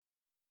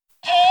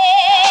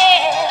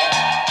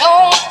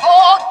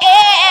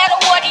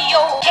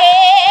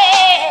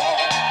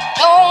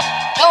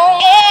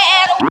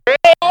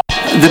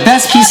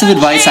piece of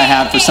advice I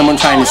have for someone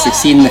trying to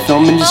succeed in the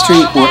film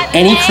industry or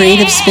any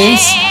creative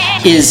space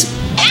is,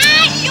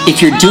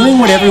 if you're doing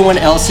what everyone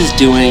else is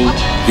doing,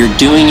 you're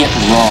doing it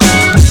wrong.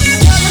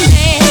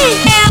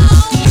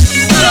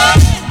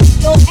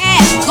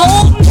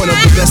 One of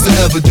the best to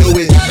ever do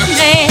it.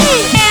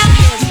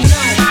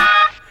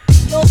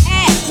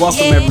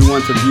 Welcome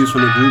everyone to Views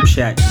from the Group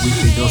Chat,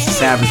 weekly dose of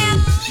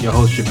savagery. It's your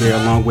host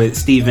Jabir along with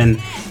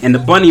Steven and the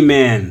Bunny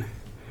Man.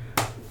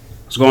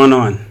 What's going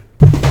on?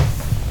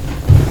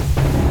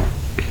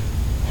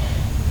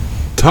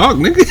 Talk,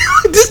 nigga.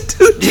 This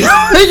dude.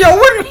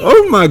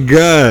 Oh my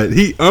god.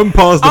 He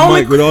unpaused the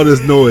mic with all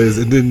this noise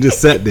and then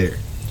just sat there.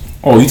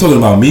 Oh, you talking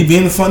about me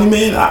being the funny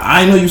man?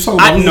 I know you talking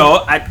about me.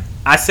 No,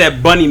 I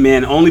said Bunny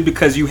Man only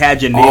because you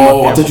had your name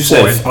up there.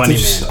 I thought you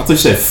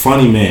said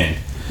funny man.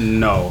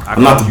 No,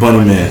 I'm not the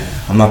bunny man.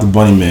 I'm not the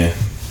bunny man.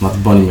 I'm not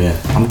the bunny man.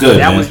 I'm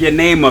good, That man. was your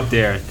name up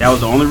there. That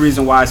was the only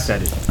reason why I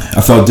said it. I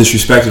felt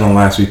disrespected on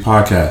last week's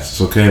podcast. It's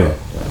okay though.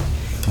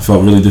 I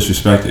felt really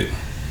disrespected.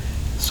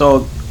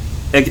 So,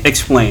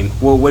 explain.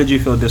 What did you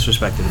feel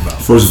disrespected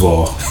about? First of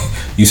all,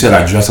 you said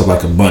I dress up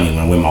like a bunny when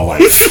I'm with my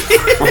wife.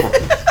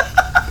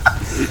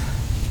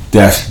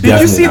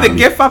 Did you see the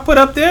GIF I put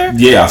up there?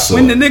 Yeah, I saw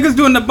when it. the niggas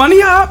doing the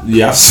bunny hop?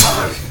 Yeah, I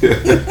saw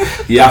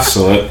it. Yeah, I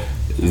saw it.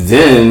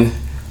 Then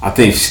I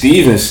think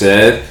Steven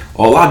said,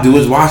 all I do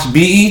is watch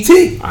BET.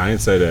 I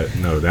didn't say that.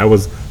 No, that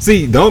was...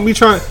 See, don't be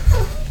trying...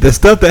 The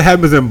stuff that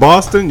happens in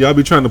Boston, y'all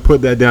be trying to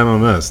put that down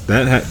on us.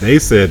 They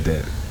said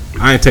that.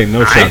 I ain't take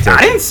no shots at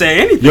I you. didn't say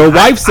anything. Your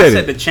wife said I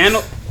said it. the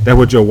channel... That's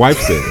what your wife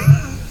said.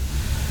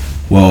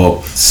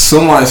 Well,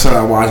 somebody said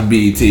I watch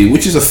BET,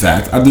 which is a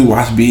fact. I do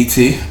watch BET.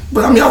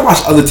 But, I mean, I watch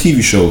other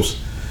TV shows.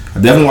 I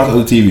definitely watch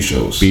other TV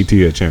shows. BET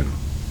a channel.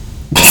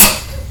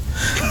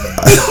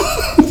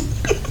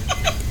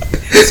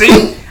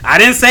 See? I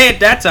didn't say it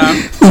that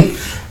time.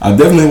 I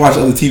definitely watch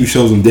other TV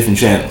shows on different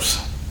channels.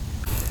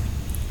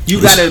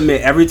 You gotta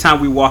admit, every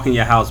time we walk in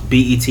your house,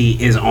 BET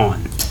is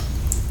on.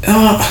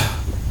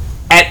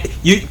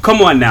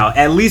 Come on now.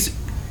 At least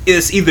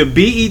it's either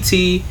BET,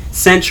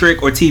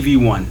 Centric, or TV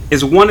One.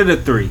 It's one of the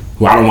three.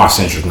 Well, I don't watch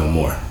Centric no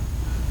more.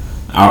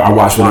 I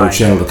watch whatever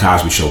channel the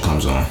Cosby Show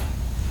comes on.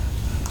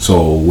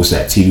 So what's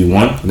that? TV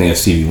One? I think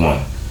it's TV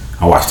One.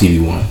 I watch TV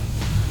One.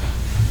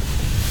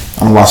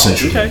 I don't watch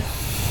Centric. Okay.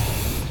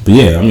 But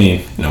yeah, I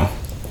mean,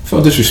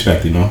 felt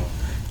disrespected,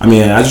 I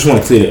mean, I just want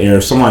to clear the air.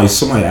 Somebody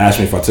asked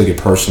me if I took it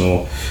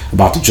personal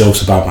about the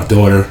jokes about my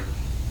daughter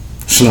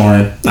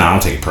snoring. Nah, I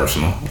don't take it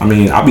personal. I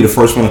mean, I'll be the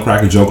first one to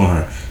crack a joke on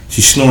her.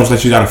 She snores like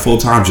she got a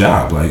full-time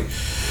job, like,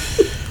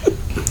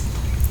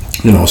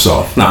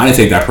 so I didn't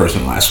take that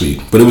personal last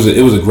week. But it was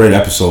a great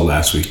episode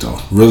last week,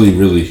 though. Really,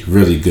 really,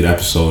 really good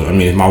episode. I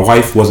mean, if my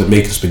wife wasn't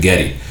making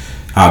spaghetti,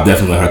 I'll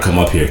definitely let her come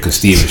up here because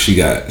Steven, she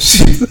definitely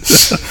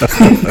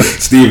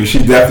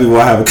will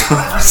have a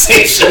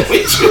conversation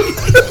with you.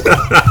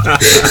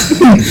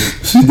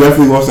 She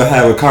definitely wants to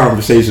have a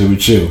conversation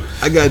with you.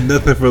 I got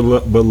nothing but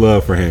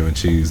love for ham and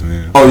cheese,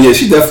 man. Oh yeah,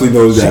 she definitely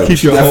knows that.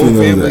 Keep your whole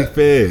family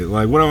fed.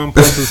 Like, what am I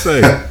supposed to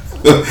say?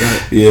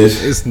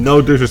 It's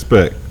no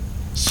disrespect.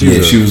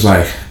 She was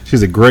like,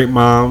 she's a great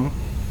mom,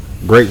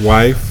 great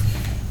wife,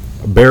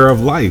 a bearer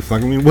of life.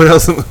 Like, I mean, what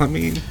else? I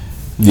mean,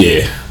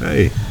 yeah.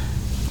 Hey.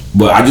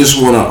 But I just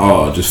want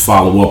to just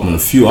follow up on a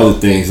few other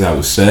things that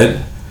was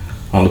said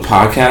on the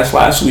podcast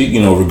last week,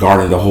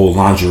 regarding the whole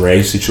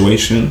lingerie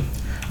situation.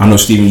 I know,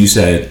 Steven, you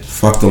said,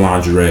 fuck the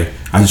lingerie.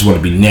 I just want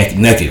to be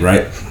naked,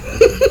 right?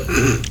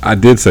 I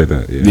did say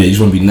that, yeah. Yeah, you just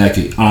want to be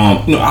naked.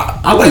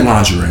 I like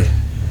lingerie.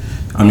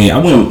 I mean,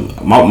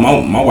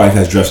 my wife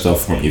has dressed up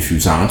for me a few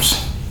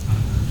times,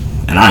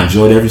 and I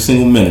enjoyed every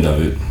single minute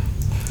of it.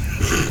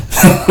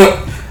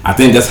 I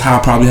think that's how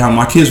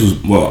my kids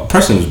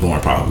Preston was born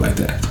probably like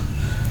that.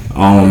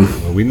 Well,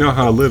 we know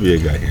how Olivia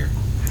got here.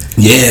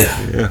 Yeah.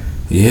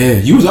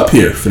 You was up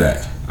here for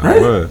that, right? I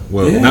was.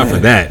 Well, not for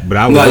that, but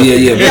I was. Yeah.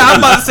 Yeah, I was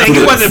about to say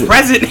he wasn't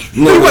present.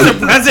 He wasn't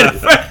present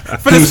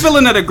for the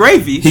spilling of the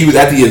gravy. He was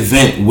at the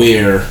event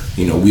where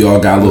we all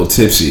got a little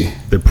tipsy.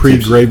 The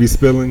pre-gravy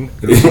spilling,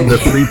 the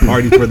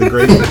pre-party for the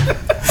gravy.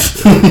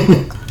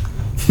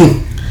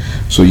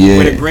 So yeah,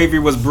 where the gravy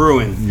was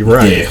brewing. You're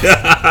right.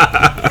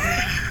 Yeah.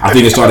 I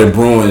think it started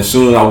brewing as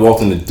soon as I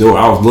walked in the door.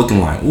 I was looking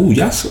like, ooh,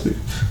 y'all.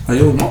 Like,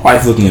 yo, my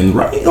wife looking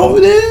right over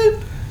there.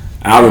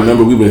 And I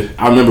remember we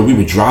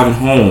were driving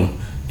home,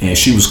 and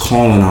she was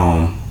calling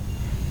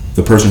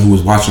the person who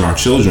was watching our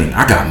children.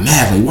 I got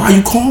mad. Like, why are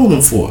you calling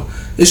them for?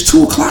 It's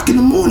 2:00 in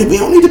the morning. We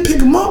don't need to pick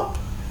him up.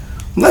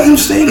 Let him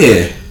stay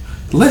there.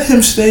 Let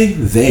him stay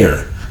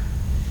there.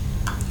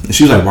 And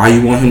she was like, why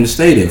you want him to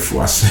stay there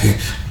for? I said,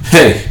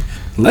 hey,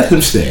 let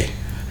him stay.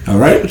 All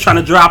right. I'm trying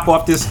to drop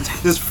off this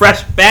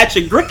fresh batch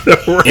of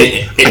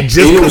gravy. And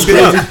you know what's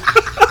crazy?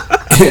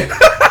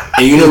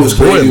 And you know what's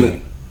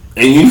crazy?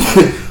 And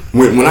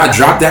when I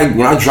dropped that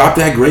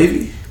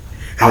gravy,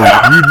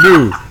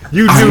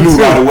 you knew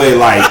right away.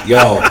 Like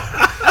yo,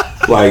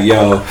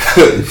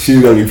 she's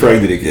gonna be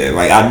pregnant again.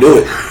 Like I knew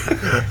it.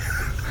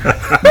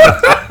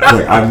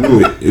 Like I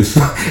knew it.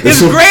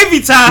 It's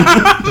gravy time.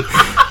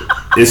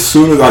 as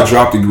soon as I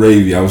dropped the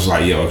gravy, I was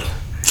like, yo,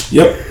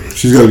 yep,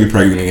 she's gonna be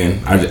pregnant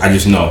again. I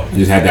just know. I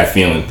just had that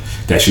feeling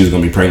that she was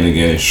gonna be pregnant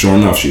again. And sure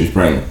enough, she was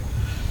pregnant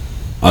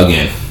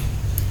again.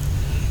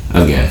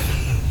 I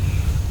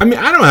mean,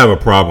 I don't have a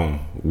problem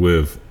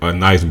with a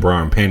nice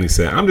bra and panty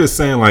set. I'm just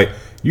saying, like,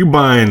 you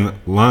buying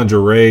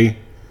lingerie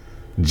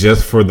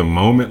just for the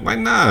moment. Like,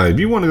 nah, if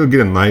you want to go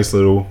get a nice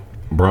little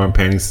bra and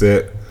panty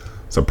set,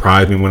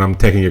 surprise me when I'm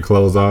taking your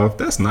clothes off,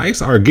 that's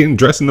nice. Or getting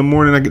dressed in the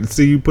morning, I get to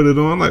see you put it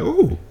on. Like,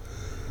 ooh,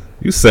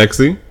 you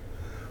sexy.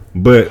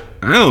 But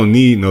I don't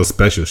need no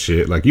special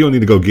shit. Like, you don't need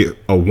to go get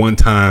a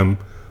one-time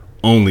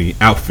only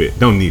outfit.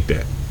 Don't need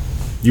that.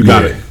 You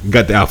got it. You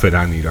got the outfit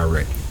I need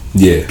already.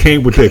 Yeah.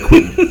 Came with the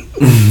equipment.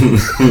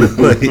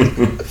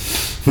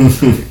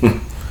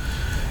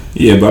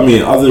 Yeah, but I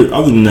mean, other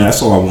than that,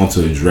 that's all I want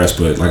to address.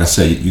 But like I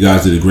said, you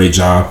guys did a great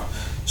job.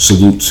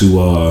 Salute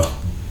to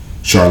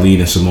Charlene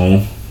and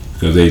Simone,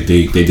 because they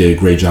did a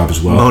great job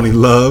as well. Moni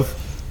Love.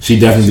 She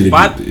definitely did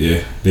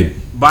a good,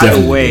 By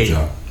the way,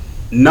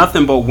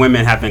 nothing but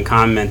women have been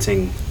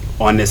commenting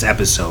on this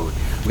episode.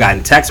 We've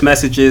gotten text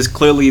messages.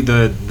 Clearly,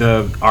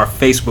 our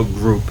Facebook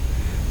group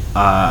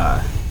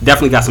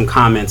definitely got some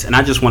comments, and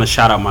I just want to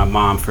shout out my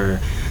mom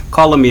for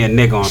calling me a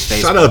nigga on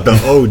Facebook. Shout out the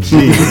OG,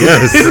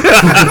 yes.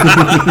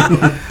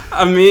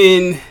 I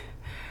mean,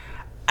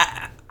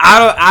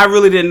 I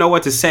really didn't know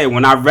what to say.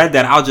 When I read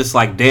that, I was just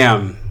like,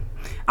 damn,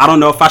 I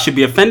don't know if I should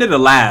be offended or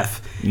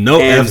laugh. No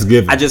F's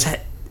given. I just,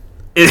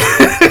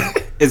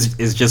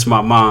 it's just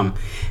my mom.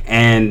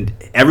 And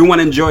everyone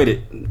enjoyed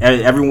it.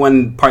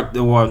 Everyone,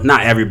 well,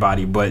 not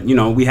everybody, but, you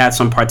know, we had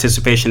some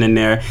participation in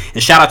there.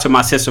 And shout out to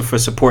my sister for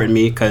supporting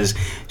me, because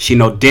she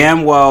know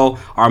damn well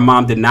our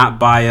mom did not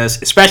buy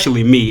us,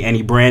 especially me,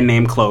 any brand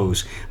name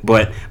clothes.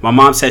 But my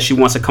mom says she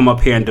wants to come up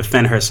here and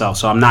defend herself.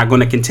 So I'm not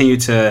going to continue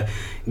to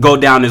go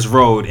down this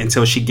road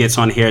until she gets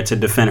on here to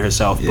defend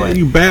herself. Yeah, but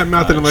you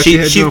bad-mouthing her like she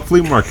had you on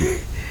flea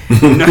market.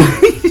 You know,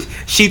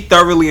 she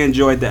thoroughly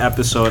enjoyed the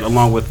episode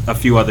along with a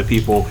few other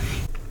people.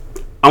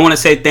 I want to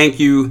say thank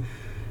you,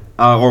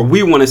 or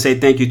we want to say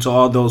thank you to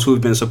all those who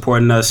have been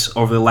supporting us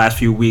over the last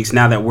few weeks.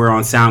 Now that we're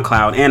on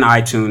SoundCloud and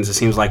iTunes, it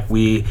seems like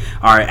we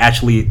are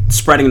actually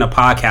spreading the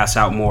podcast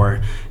out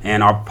more,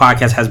 and our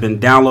podcast has been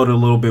downloaded a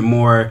little bit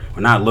more,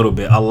 or not a little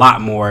bit, a lot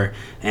more.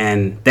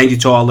 And thank you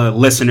to all the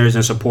listeners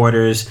and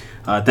supporters.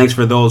 Thanks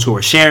for those who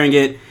are sharing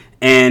it.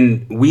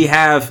 And we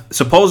have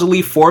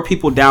supposedly 4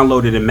 people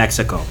downloaded in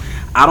Mexico.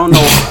 I don't know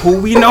who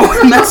we know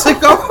in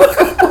Mexico.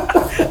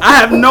 I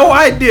have no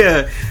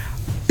idea.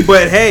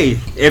 But hey,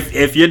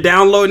 if you're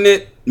downloading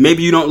it,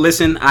 maybe you don't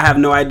listen. I have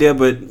no idea,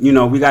 but you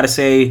know, we got to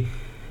say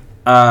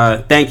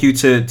thank you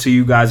to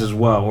you guys as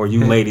well, or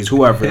you ladies,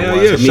 whoever it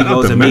was,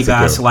 amigos,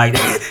 amigas. Like,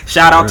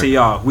 shout out to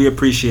y'all. We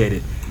appreciate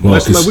it. Well,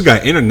 we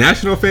got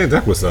international fans.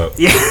 That's what's up.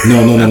 Yeah.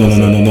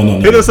 No.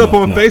 Hit us up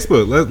on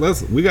Facebook.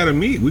 Let's. We gotta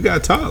meet. We gotta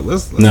talk.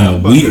 Let's no,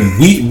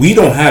 we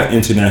don't have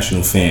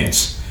international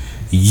fans.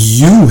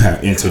 You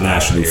have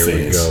international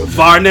fans.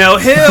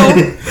 Varnell Hill.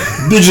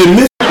 Did you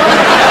miss?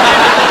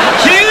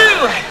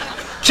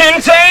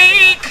 Can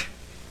take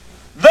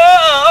the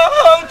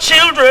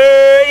children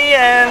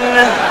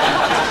and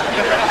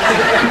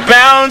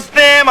bounce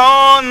them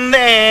on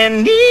their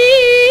knees.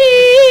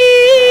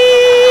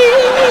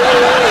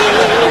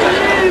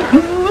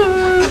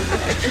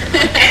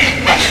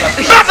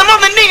 Bounce them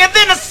on the knee and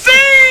then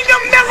sing a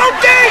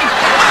melody.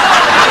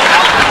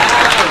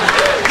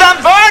 The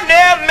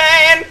Varnell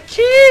man,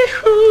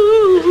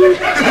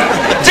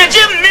 did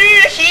you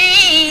miss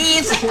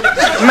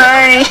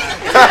my?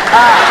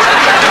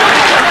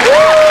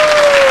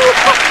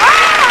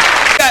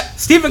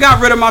 Steven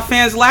got rid of my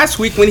fans last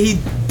week when he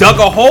dug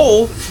a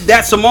hole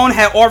that Simone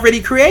had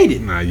already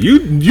created. Nah, you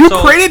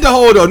created the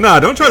hole though. Nah,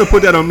 don't try to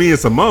put that on me and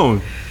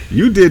Simone.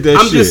 You did that.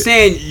 I'm just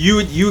saying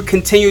you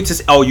continue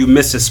to you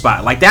missed a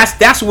spot. Like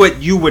that's what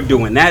you were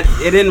doing. That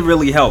it didn't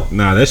really help.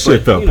 Nah, that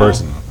shit felt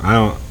personal. I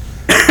don't.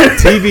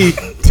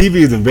 TV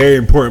is a very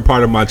important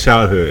part of my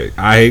childhood.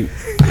 I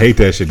hate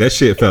that shit. That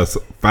shit felt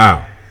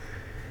foul.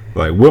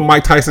 Like what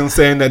Mike Tyson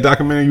said in that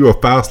documentary, you a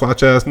foul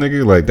slouch ass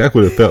nigga. Like that's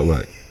what it felt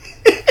like.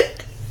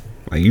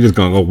 Like you just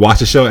gonna go watch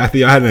the show after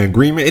y'all had an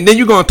agreement, and then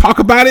you gonna talk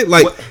about it.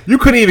 Like you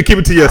couldn't even keep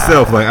it to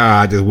yourself. Like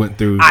I just went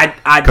through a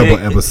couple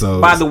episodes.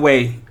 By the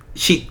way,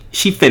 she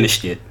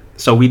finished it,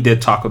 so we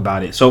did talk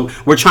about it. So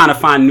we're trying to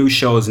find new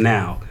shows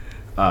now.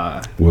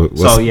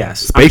 So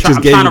yes, I'm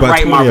trying to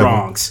right my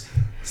wrongs.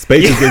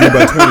 Space just gave you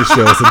about 20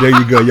 shows, so there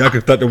you go. Y'all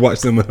can start to watch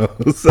some of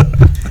those.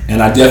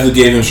 And I definitely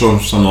gave him some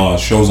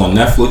shows on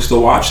Netflix to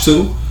watch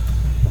too.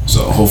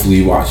 So hopefully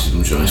he watches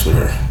them shows with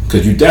her,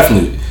 because you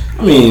definitely.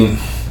 I mean,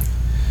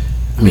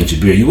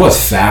 Jabir, you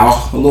was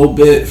foul a little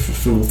bit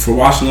for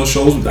watching those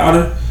shows without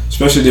her,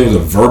 especially if there was a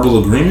verbal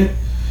agreement.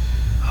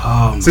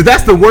 So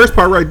that's the worst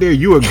part right there.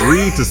 You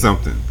agreed to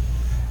something.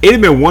 It'd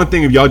have been one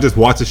thing if y'all just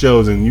watched the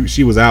shows and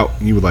she was out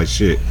and you was like,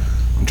 shit,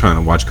 I'm trying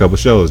to watch a couple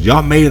shows.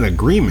 Y'all made an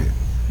agreement.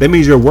 That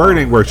means your word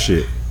ain't worth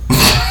shit.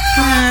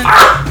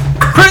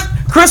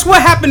 Chris,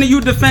 what happened to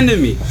you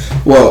defending me?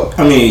 Well,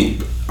 I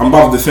mean, I'm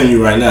about to defend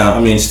you right now.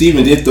 I mean,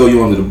 Steven did throw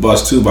you under the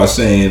bus too by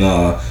saying,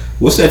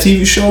 what's that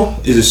TV show?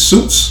 Is it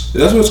Suits?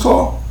 That's what it's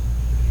called?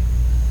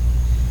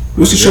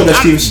 What's the show that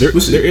Steven...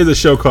 There is a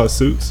show called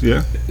Suits,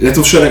 yeah. That's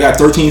the show that got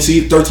 13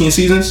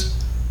 seasons?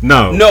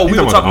 No, we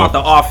were talking about The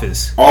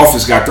Office.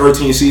 Office got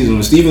 13 seasons.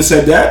 When Steven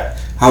said that,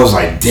 I was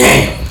like,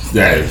 damn.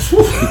 That is, he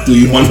threw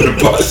you under the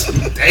bus.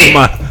 Damn.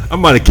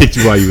 I'm about to kick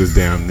you while you was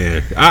down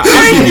there. I'll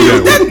give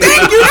you that one.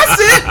 Thank you. That's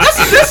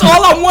it. That's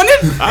all I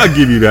wanted. I'll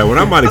give you that one.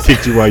 I'm about to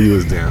kick you while you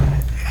was down.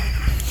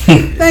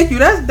 Thank you.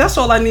 That's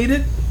all I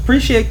needed.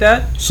 Appreciate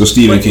that. So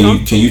Steven,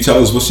 can you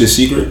tell us what's your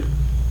secret?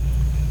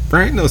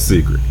 There ain't no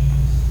secret.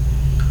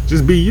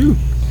 Just be you.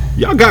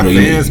 Y'all got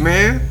fans,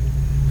 man.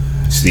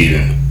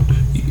 Steven.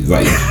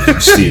 Like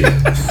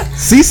Steven.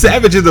 C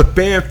Savage is a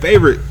fan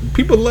favorite.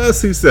 People love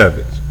C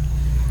Savage.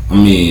 I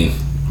mean,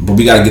 but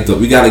we gotta get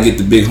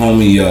the big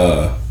homie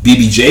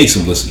BBJ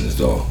some listeners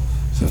though.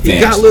 Some fans. You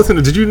got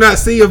listeners. Did you not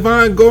see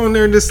Yvonne go in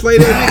there and just slay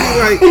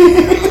that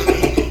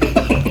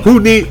nigga? Like,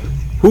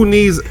 who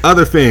needs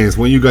other fans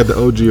when you got the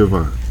OG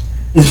Yvonne?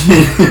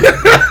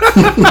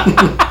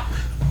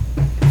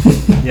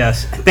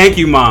 Yes. Thank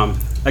you, Mom,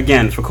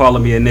 again for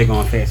calling me a nigga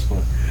on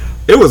Facebook.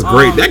 It was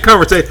great. That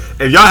conversation.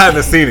 If y'all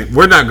haven't seen it,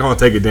 we're not going to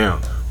take it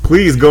down.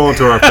 Please go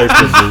into our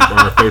Facebook group or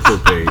our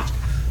Facebook page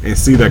and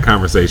see that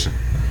conversation.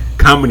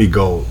 Comedy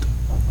gold.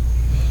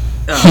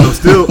 I'm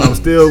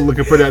still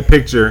looking for that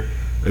picture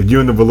of you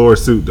in the velour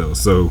suit though.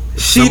 So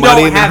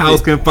somebody in the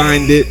house can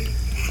find it.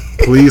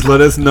 Please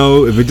let us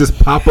know. If it just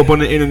pop up on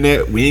the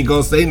internet, we ain't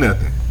gonna say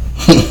nothing.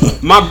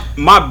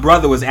 My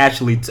brother was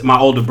actually my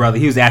older brother.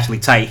 He was actually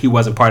tight. He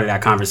wasn't part of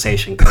that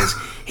conversation because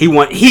he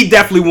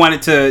definitely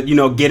wanted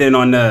to get in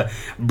on the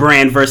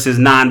brand versus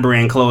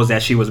non-brand clothes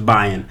that she was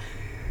buying.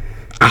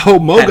 I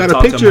hope Mo got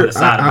a picture.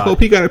 I hope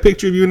he got a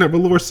picture of you in that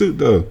velour suit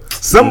though.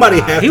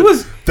 Somebody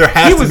has. There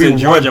has to be in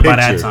Georgia by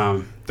that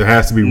time. There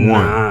has to be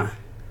one.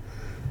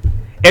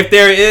 If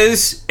there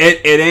is,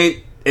 it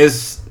ain't.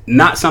 It's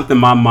not something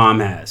my mom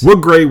has.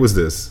 What grade was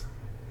this?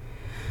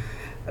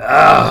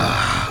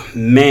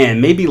 Man,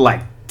 maybe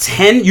like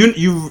 10.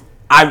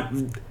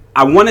 I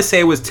want to say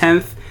it was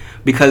 10th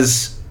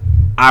because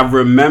I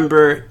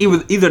remember it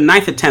was either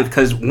 9th or 10th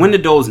because when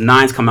did those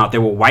 9s come out? They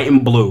were white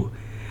and blue.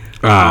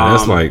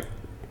 That's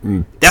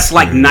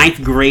like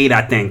 9th grade,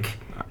 I think.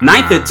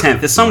 9th or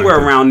 10th. It's somewhere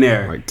around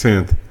there. Like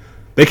 10th.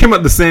 They came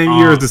out the same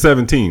year as the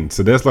 17,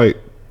 so that's like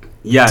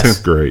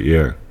 10th grade,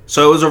 yeah.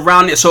 So it was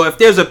around there. So if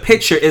there's a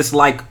picture, it's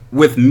like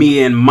with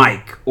me and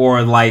Mike,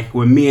 or like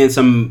with me and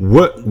some.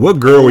 What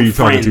girl were you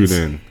talking to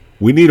then?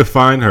 We need to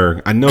find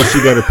her. I know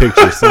she got a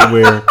picture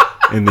somewhere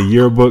in the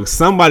yearbook.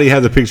 Somebody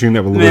has a picture in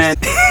that velour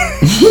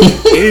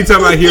suit.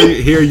 Anytime I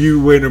hear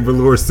you wearing a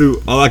velour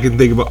suit, all I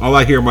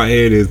hear in my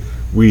head is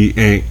we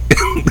ain't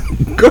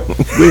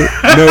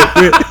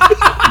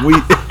we.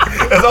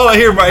 That's all I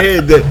hear in my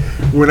head. That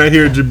when I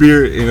hear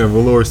Jabir in a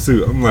velour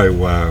suit, I'm like,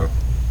 wow.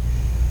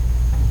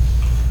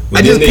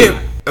 I just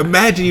can't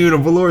imagine you in a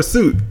velour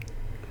suit.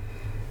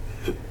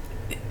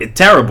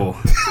 Terrible.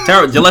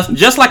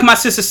 Just like my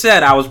sister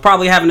said, I was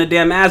probably having a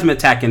damn asthma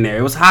attack in there.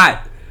 It was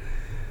hot.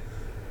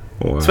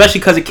 Wow. Especially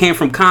because it came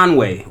from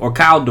Conway or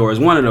Caldor.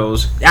 One of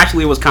those.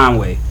 Actually, it was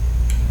Conway.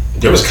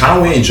 There was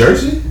Conway in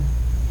Jersey?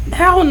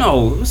 Hell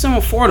no. It was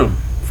in Fordham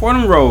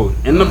Road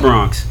in the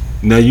Bronx.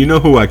 Now, you know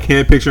who I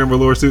can't picture in a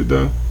velour suit,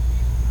 though?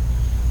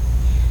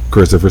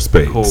 Christopher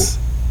Spades. Cool.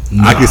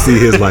 Nah. I can see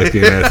his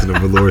light-skinned ass in a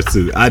velour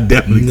suit. I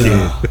definitely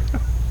can.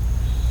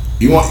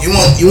 You want to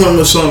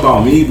know something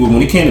about me? But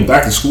when it came to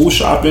back to school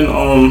shopping,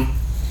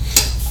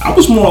 I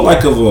was more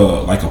like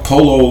a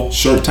polo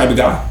shirt type of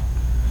guy.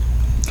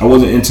 I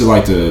wasn't into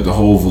like the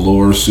whole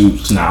velour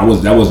suits. That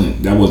wasn't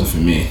for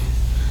me.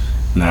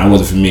 That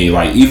wasn't for me.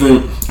 Like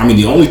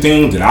the only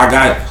thing that I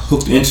got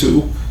hooked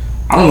into,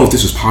 I don't know if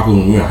this was popular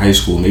when we were in high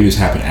school. Maybe this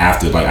happened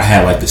after. Like I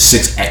had like the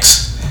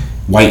 6X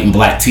white and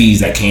black tees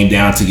that came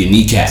down to your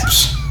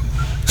kneecaps.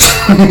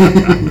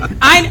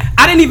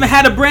 I didn't even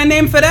have a brand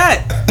name for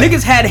that.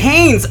 Niggas had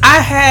Hanes.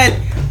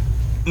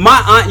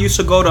 My aunt used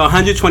to go to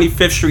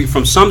 125th Street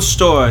from some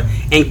store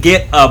and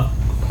get a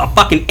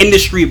fucking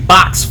industry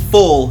box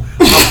full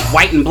of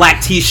white and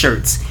black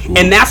t-shirts,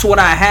 and that's what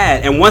I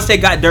had. And once they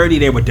got dirty,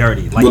 they were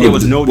dirty. Like there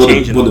was no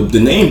changing. Well, the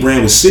name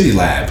brand was City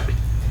Lab.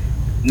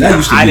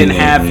 I didn't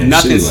have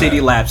nothing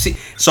City Lab.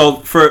 So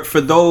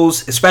for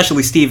those,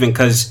 especially Steven,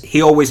 because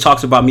he always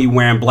talks about me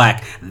wearing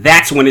black.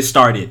 That's when it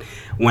started.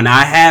 When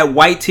I had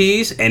white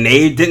tees and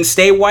they didn't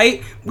stay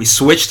white, we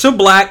switched to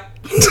black.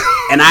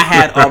 And I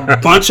had a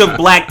bunch of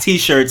black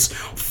t-shirts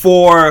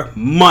for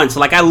months.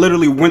 Like I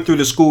literally went through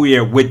the school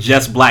year with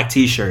just black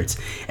t-shirts.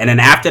 And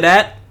then after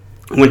that,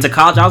 went to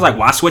college. I was like,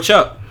 why switch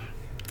up?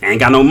 I ain't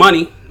got no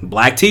money.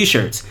 Black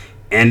t-shirts.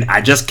 And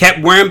I just kept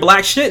wearing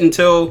black shit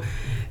until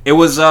it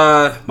was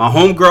my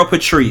homegirl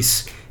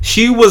Patrice.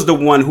 She was the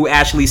one who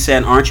actually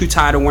said, aren't you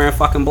tired of wearing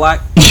fucking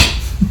black?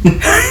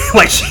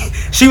 Like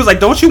she was like,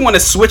 don't you want to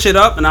switch it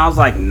up? And I was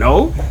like,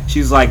 no. She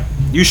was like,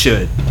 you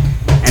should.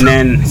 And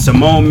then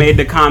Simone made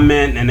the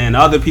comment, and then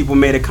other people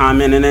made a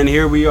comment, and then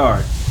here we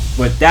are.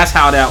 But that's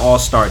how that all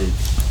started.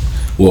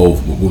 Well,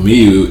 with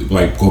me,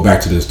 like go back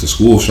to the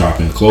school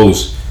shopping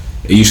clothes.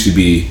 It used to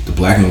be the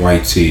black and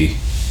white tee,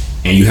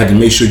 and you had to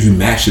make sure you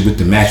matched it with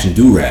the matching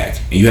do rag,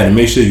 and you had to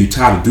make sure you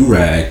tied the do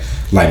rag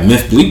like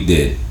Myth Bleak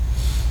did.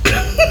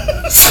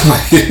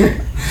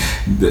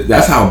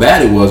 That's how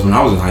bad it was when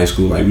I was in high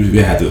school. Like we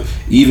had to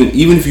even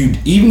if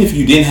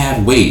you didn't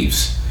have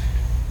waves,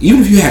 even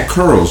if you had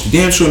curls, you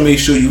damn sure make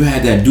sure you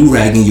had that do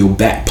rag in your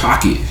back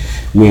pocket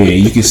where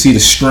you can see the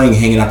string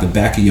hanging out the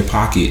back of your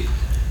pocket,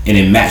 and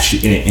it matched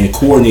and it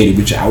coordinated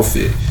with your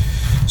outfit.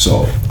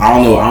 So I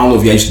don't know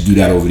if you used to do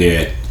that over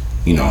there at,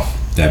 you know,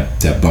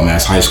 that bum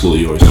ass high school of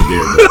yours over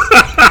there.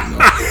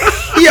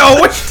 But, you know. Yo,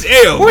 what?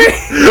 Damn.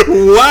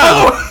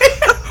 Wow.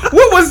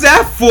 What was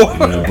that for?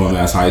 That bum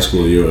ass high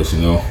school of yours,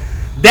 you know.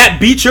 That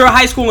beat your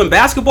high school in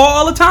basketball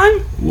all the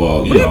time?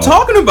 Well, what are you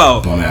talking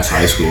about? Bum ass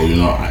high school, you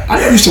know. I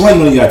never used to like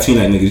none of y'all teen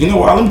niggas. You know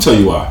why? Let me tell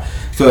you why.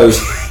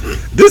 Because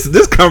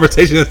this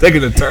conversation is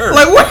taking a turn.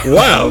 Like what?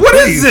 Wow. What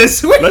is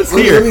this? Let's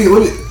hear.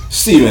 Let me,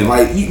 Steven,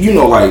 like you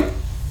know, like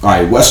all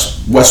right,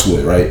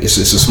 Westwood, right? It's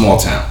a small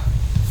town,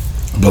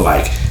 but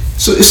like,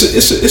 so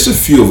it's a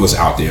few of us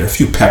out there, a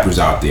few peppers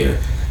out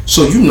there.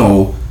 So you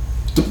know,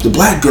 the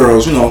black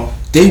girls, you know,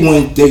 they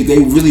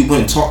really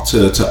went and talked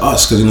to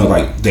us because, you know,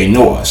 like they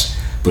know us.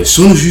 But as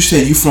soon as you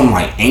said you from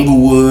like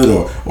Englewood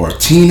or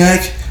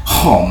Teaneck,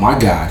 oh my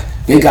God,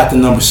 they got the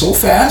number so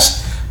fast.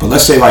 But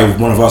let's say like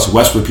one of us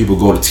Westwood people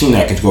go to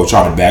Teaneck and go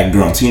try to bag a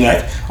girl in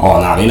Teaneck.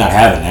 Oh no, they're not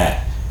having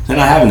that. They're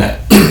not having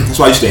that. That's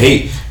why I used to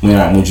hate when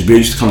Jabir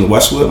used to come to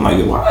Westwood. I'm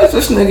like, why is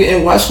this nigga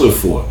in Westwood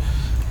for?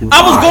 Why?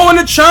 I was going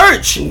to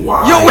church.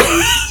 Why?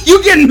 Yo,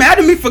 you getting mad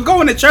at me for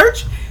going to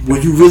church? Were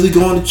you really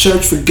going to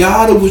church for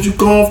God, or was you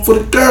going for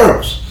the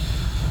girls?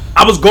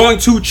 I was going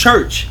to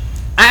church.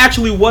 I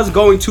actually was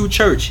going to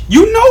church.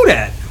 You know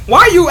that. Why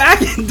are you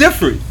acting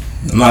different?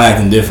 I'm not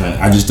acting different.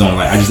 I just didn't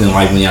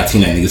like when y'all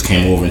teen niggas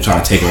came over and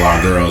tried to take a lot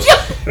of girls.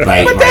 But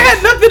that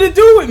had nothing to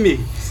do with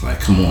me. It's like,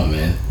 come on,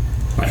 man.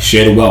 Like,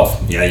 share the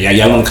wealth. Yeah,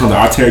 y'all want to come to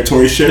our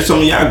territory? Share some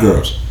of y'all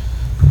girls.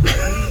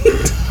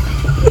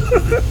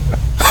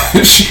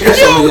 Share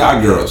some of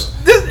y'all girls.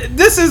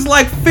 This is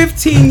like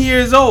 15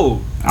 years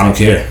old. I don't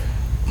care.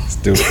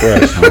 Still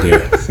fresh. I don't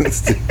care.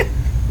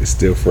 It's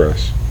still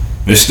fresh.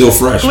 It's still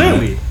fresh,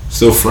 Clearly. man.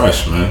 Still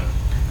fresh, man.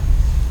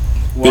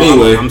 Well, But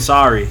anyway, I'm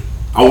sorry.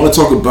 I want to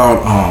talk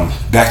about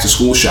back to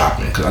school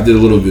shopping, because I did a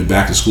little bit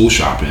back to school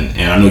shopping,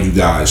 and I know you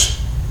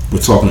guys were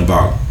talking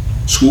about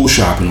school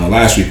shopping on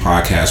last week's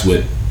podcast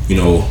with, you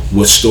know,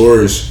 what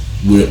stores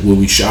would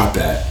we shop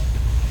at.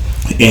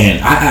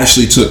 And I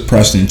actually took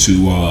Preston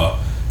to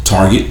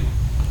Target,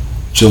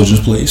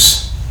 Children's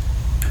Place,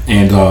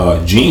 and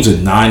jeans are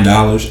 $9,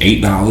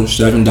 $8,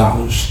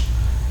 $7,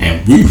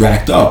 and we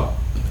racked up.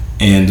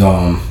 And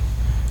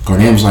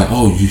Garnett was like,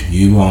 "Oh,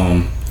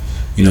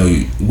 you know,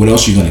 what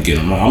else you gonna get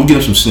him? I'm gonna get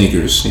him some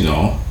sneakers, you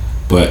know."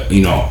 But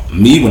you know,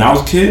 me when I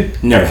was a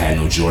kid, never had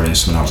no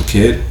Jordans when I was a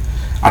kid.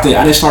 I think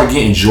I didn't start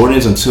getting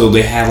Jordans until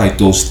they had like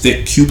those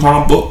thick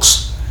coupon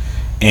books,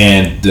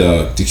 and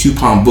the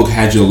coupon book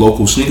had your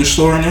local sneaker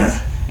store in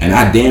there. And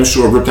I damn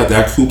sure ripped out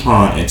that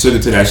coupon and took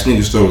it to that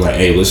sneaker store. Was like,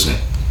 "Hey, listen,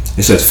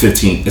 it says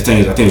 15. I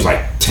think it was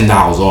like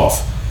 $10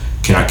 off.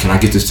 Can I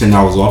get this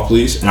 $10 off,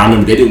 please?" And I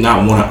remember they did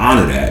not want to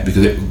honor that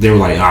because they were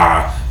like,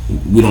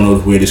 we don't know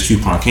where this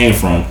coupon came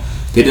from.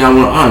 They did not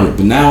want to honor it.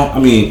 But now, I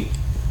mean,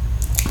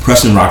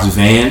 Preston rocks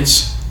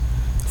Vans,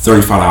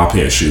 $35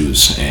 pair of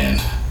shoes,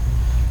 and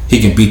he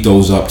can beat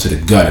those up to the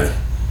gutter,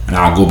 and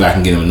I'll go back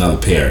and get him another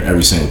pair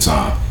every single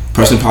time.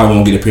 Preston probably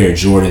won't get a pair of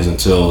Jordans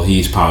until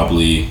he's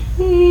probably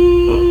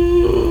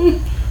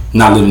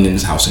not living in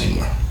his house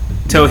anymore.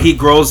 Till he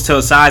grows to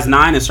a size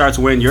 9 and starts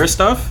wearing your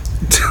stuff?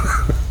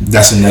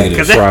 That's a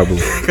negative.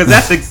 Probably. Because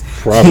that's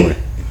Probably.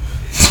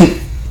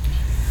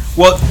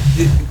 Well,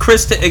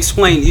 Chris, to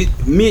explain,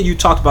 me and you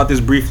talked about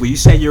this briefly. You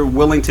said you're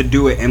willing to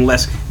do it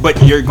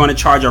but you're going to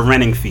charge a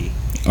renting fee.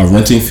 A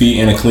renting fee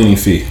and a cleaning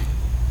fee.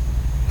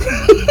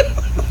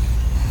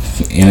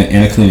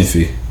 and a cleaning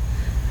fee.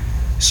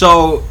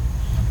 So,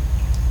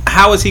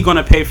 how is he going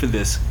to pay for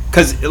this?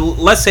 Because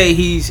let's say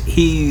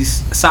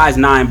he's size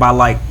 9 by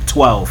like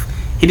 12.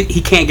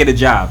 He can't get a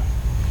job.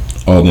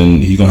 Oh,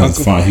 then he gonna have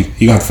to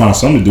find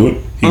something to do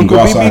it. He Uncle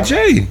can go outside.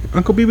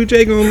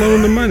 BBJ gonna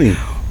loan the money.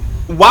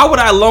 Why would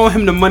I loan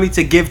him the money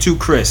to give to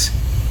Chris?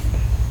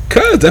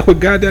 Cause that's what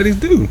goddaddies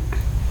do.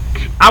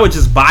 I would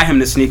just buy him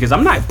the sneakers.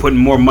 I'm not putting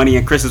more money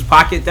in Chris's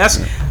pocket.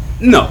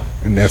 No.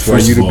 And that's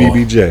First why you the of all,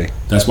 BBJ.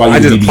 That's why you I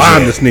the just BBJ. buy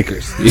him the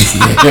sneakers.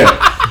 Yeah.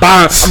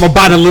 I'm gonna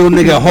buy the little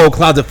nigga a whole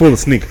closet full of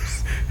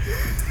sneakers.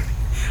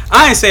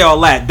 I ain't say all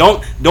that.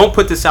 Don't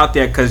put this out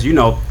there because,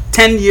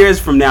 10 years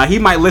from now, he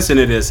might listen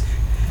to this.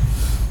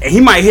 And he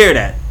might hear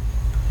that.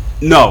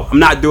 No, I'm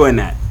not doing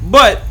that.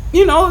 But,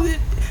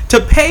 to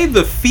pay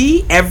the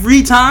fee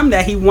every time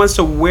that he wants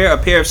to wear a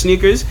pair of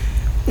sneakers,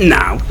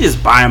 nah, we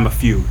just buy him a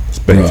few.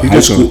 Space. High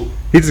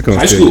He's just gonna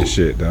High steal school. your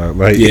shit, dog.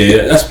 Like, Yeah,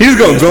 he's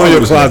gonna that's go in your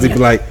probably closet and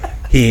what's be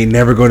like, he ain't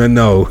never gonna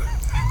know.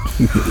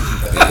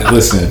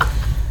 Listen,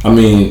 I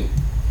mean,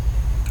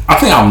 I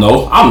think I'll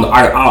know.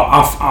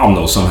 I'll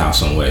know somehow,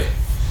 some way.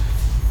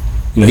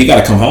 you know, he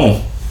got to come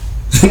home.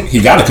 He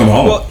got to come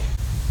home. Well,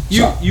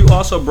 you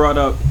also brought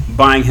up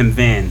buying him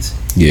Vans.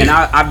 Yeah. And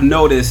I've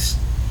noticed,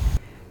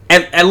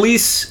 at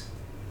least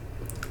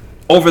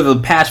over the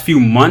past few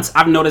months,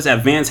 I've noticed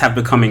that Vans have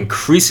become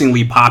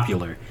increasingly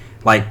popular.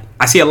 Like,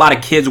 I see a lot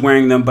of kids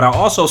wearing them, but I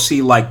also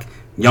see, like,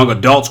 young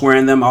adults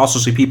wearing them. I also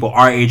see people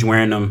our age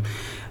wearing them.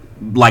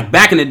 Like,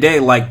 back in the day,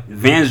 like,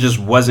 Vans just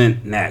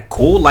wasn't that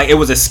cool. Like, it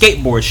was a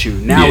skateboard shoe.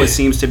 Now it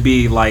seems to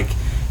be, like,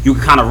 you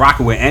can kind of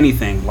rock it with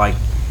anything. Like,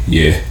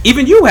 yeah.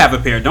 Even you have a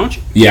pair, don't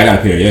you? Yeah, I got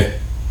a pair, yeah.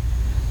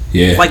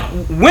 Yeah. Like,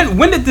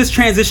 when did this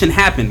transition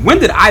happen? When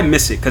did I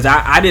miss it? Because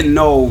I didn't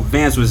know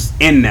Vans was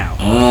in now.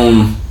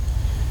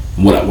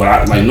 What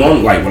I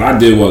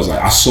did was, like,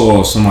 I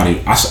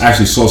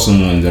actually saw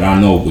someone that I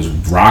know was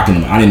rocking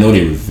them. I didn't know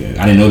they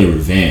were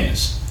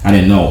Vans. I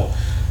didn't know.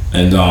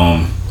 And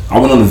I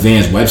went on the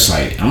Vans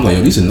website. I'm like,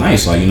 yo, these are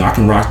nice. Like, you know, I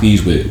can rock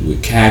these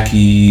with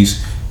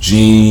khakis,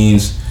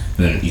 jeans.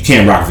 And then you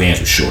can't rock Vans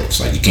with shorts.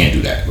 Like, you can't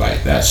do that.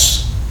 Like,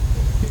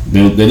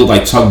 they look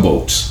like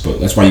tugboats, but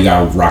that's why you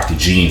gotta rock the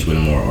jeans with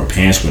them or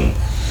pants with them.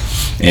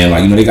 And,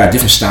 like, you know, they got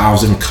different styles,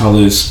 different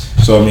colors.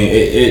 So I mean,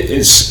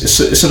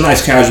 it's a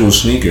nice casual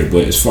sneaker.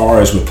 But as far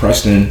as with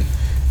Preston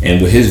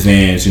and with his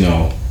Vans, you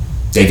know,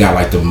 they got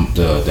like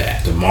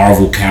the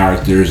Marvel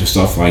characters and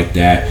stuff like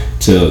that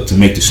to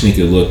make the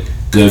sneaker look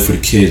good for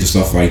the kids and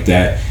stuff like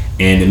that.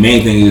 And the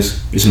main thing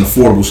is it's an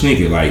affordable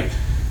sneaker. Like,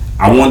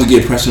 I wanted to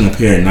get Preston a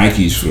pair of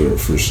Nikes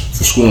for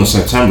school in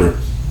September.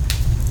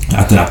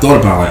 I thought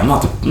about, like, I'm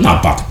not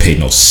about to pay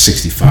no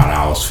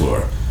 $65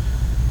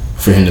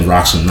 for him to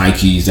rock some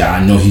Nikes that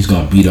I know he's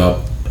gonna beat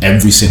up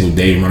every single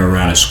day, run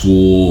around at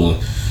school,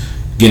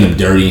 getting them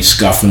dirty and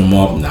scuffing them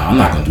up. Nah, I'm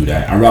not gonna do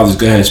that. I'd rather just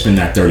go ahead and spend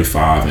that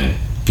 $35 and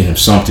get him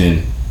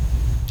something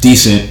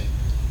decent,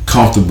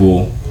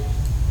 comfortable,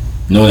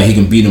 know that he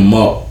can beat them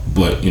up,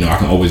 but, you know, I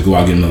can always go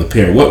out and get another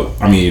pair.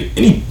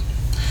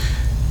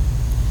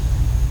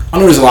 I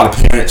know there's a lot of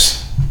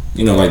parents,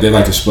 you know, like, they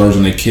like to splurge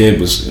on their kid,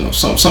 but, you know,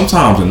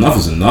 sometimes enough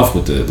is enough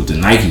with the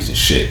Nikes and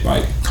shit.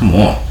 Like, come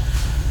on.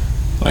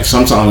 Like,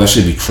 sometimes that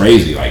should be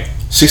crazy. Like,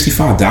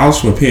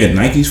 $65 for a pair of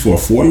Nikes for a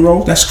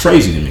 4-year-old? That's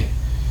crazy to me.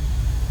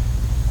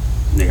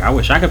 Nigga, I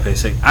wish I could pay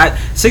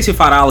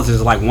 $65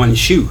 is like one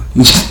shoe.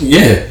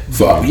 Yeah,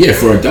 for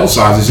adult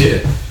sizes,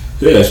 yeah,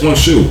 it's one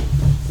shoe.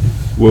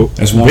 Well,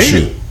 that's one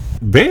shoe.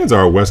 Vans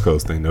are a West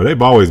Coast thing, though.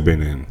 They've always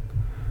been in.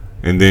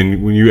 And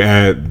then when you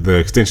add the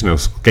extension of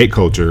skate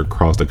culture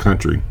across the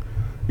country,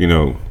 you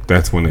know,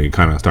 that's when they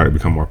kind of started to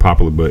become more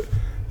popular. But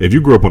if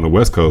you grew up on the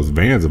West Coast,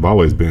 Vans have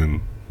always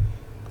been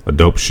a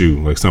dope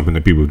shoe, like something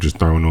that people just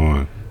throwing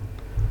on.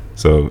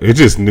 So it's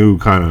just new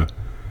kind of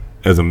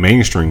as a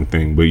mainstream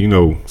thing. But, you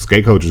know,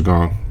 skate culture's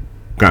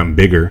gotten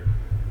bigger.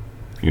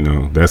 You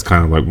know, that's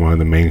kind of like one of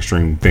the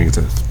mainstream things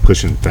that's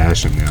pushing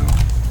fashion now.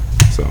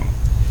 So,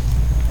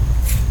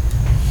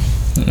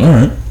 all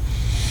right,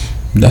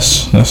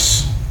 that's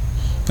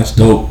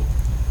dope.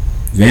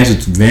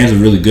 Vans are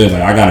really good.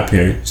 Like, I got a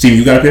pair. Steve,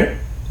 you got a pair?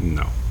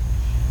 No.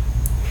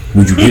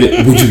 Would you get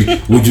it?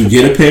 Would you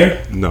get a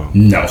pair? No.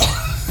 No.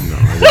 No,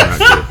 I would not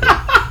get a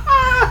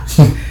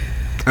pair.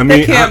 I mean,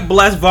 they can't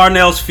bless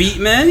Varnell's feet,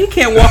 man. You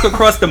can't walk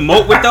across the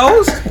moat with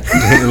those.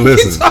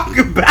 Listen, what are you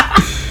talking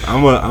about?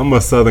 I'm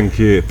a Southern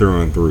kid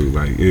through and through.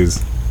 Like, it's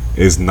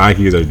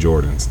Nikes or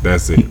Jordans.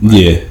 That's it. Like,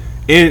 yeah.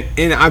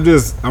 And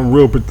I'm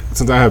real,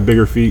 since I have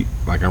bigger feet,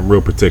 like, I'm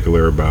real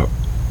particular about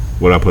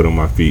what I put on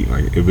my feet.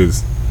 Like, if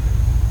it's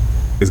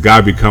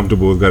gotta be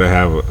comfortable, it's gotta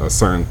have a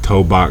certain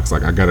toe box.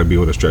 Like, I gotta be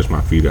able to stretch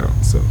my feet out.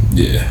 So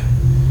yeah,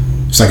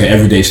 it's like an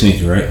everyday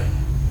sneaker, right?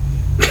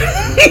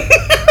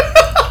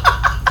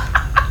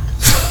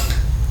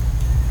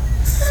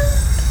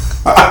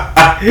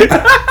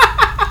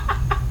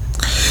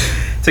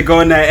 To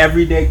go in that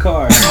everyday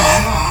car.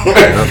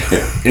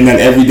 In that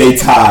everyday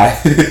tie.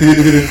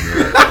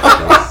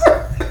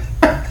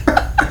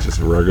 Just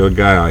a regular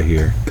guy out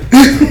here.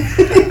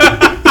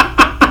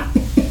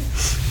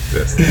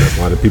 That's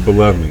why the people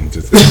love me.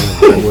 Just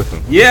with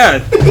them. Yeah.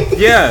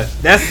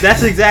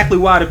 That's exactly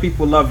why the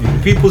people love you.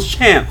 The people's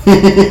champ.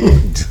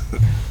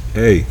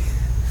 Hey.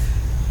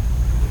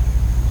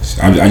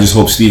 I just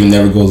hope Steven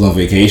never goes on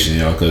vacation,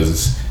 yo.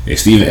 Because if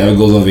Steven ever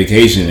goes on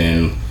vacation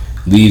and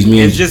leaves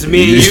me, it's just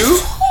me and you.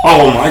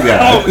 Oh my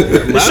god!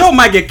 The show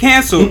might get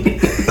canceled.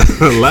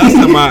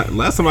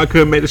 last time I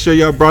couldn't make the show,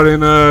 y'all brought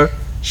in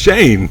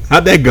Shane.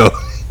 How'd that go?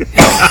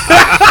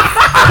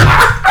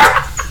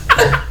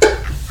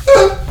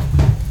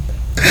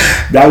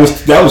 That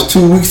was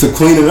 2 weeks of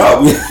cleaning up.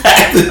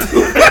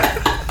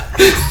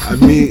 I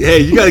mean, hey,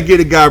 you gotta give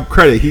the guy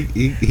credit.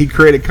 He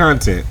created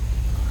content.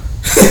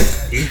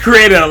 He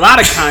created a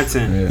lot of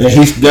content. Yeah,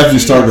 he definitely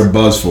started a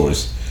buzz for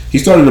us. He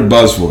definitely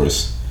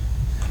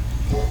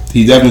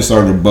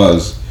started a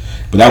buzz.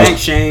 But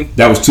Thanks, Shane.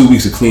 That was 2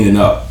 weeks of cleaning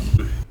up.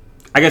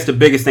 I guess the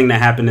biggest thing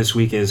that happened this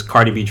week is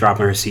Cardi B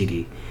dropping her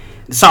CD.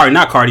 Sorry,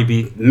 not Cardi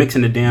B.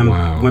 Mixing the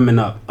damn women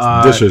up.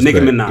 Disrespect. Nicki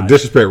Minaj.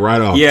 Disrespect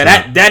right off.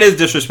 Yeah, that is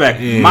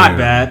disrespect. Yeah. My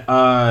bad.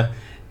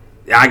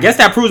 I guess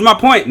that proves my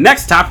point.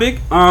 Next topic.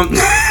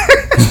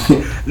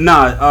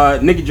 Nah,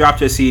 Nicki dropped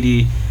her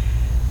CD.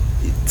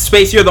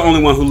 Space, you're the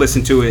only one who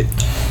listened to it.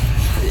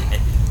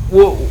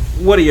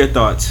 What are your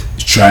thoughts?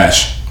 It's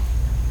trash.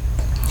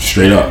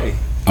 Straight up.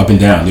 Up and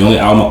down. The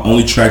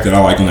only track that I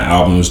like on the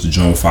album was the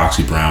joint with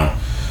Foxy Brown.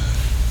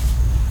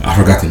 I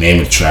forgot the name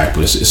of the track,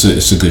 but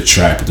it's a good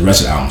track. But the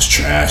rest of the album is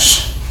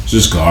trash. It's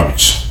just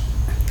garbage.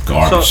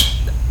 So,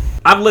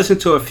 I've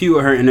listened to a few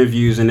of her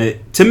interviews, and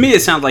to me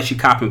it sounds like she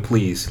cop and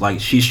please.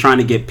 Like she's trying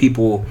to get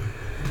people.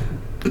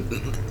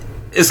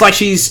 It's like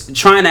she's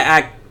trying to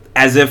act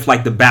as if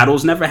like the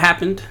battles never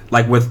happened.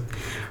 Like with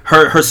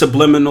her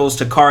subliminals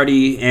to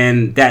Cardi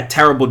and that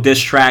terrible diss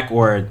track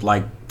or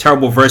like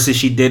terrible verses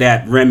she did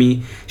at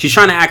Remy. She's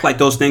trying to act like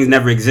those things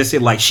never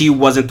existed. Like she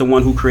wasn't the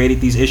one who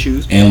created these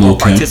issues and or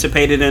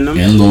participated in them.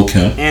 And Lil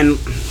Kim. And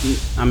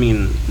I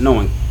mean, no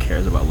one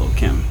cares about Lil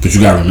Kim. But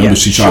you gotta remember,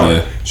 she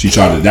tried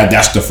to.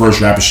 That's the first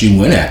rapper she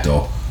went at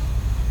though.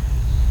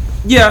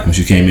 Yeah, when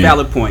she came in.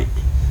 Valid point.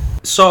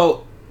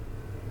 So,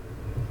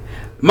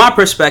 my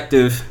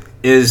perspective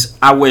is,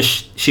 I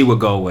wish she would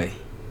go away.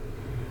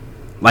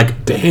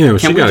 Like, damn,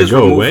 she gotta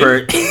go away.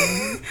 Her?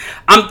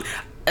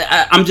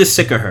 I'm just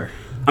sick of her.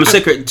 I'm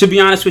sick of her. To be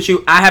honest with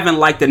you, I haven't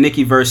liked the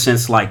Nicki verse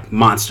since like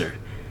Monster.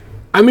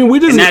 I mean, we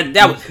just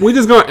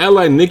gonna act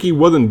like Nicki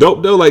wasn't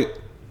dope though. Like,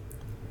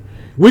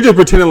 we just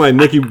pretending like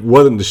Nicki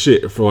wasn't the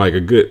shit for like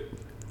a good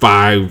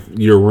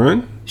 5-year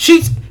run.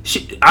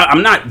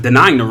 I'm not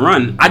denying the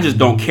run. I just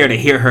don't care to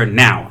hear her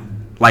now.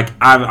 Like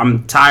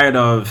I'm tired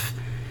of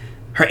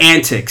her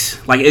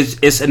antics. Like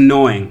it's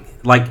annoying.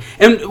 Like,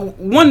 and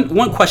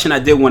one question I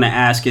did want to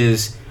ask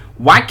is,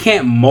 why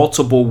can't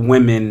multiple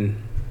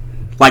women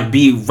like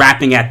be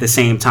rapping at the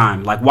same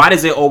time? Like, why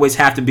does it always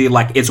have to be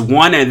like it's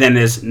one and then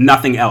there's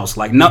nothing else?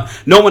 Like no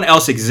one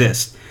else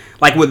exists.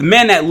 Like with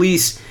men, at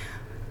least,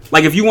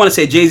 like if you want to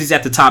say Jay-Z's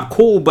at the top,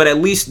 cool, but at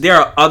least there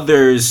are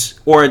others.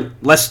 Or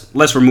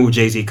let's remove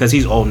Jay-Z because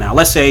he's old now.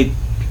 Let's say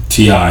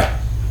T.I.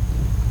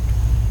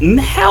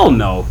 Hell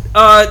no.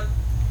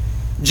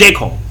 J.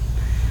 Cole.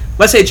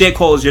 Let's say J.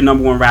 Cole is your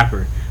number one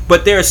rapper.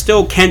 But there are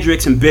still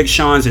Kendricks and Big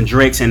Sean's and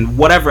Drake's and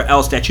whatever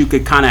else that you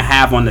could kind of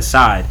have on the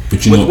side.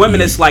 With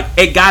women, it's like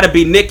it got to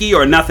be Nicki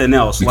or nothing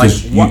else. Like,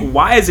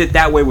 why is it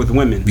that way with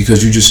women?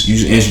 Because you just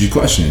answered your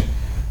question.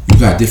 You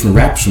got different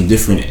rappers from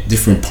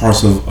different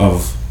parts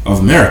of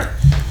America.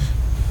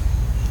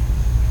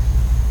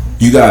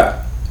 You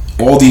got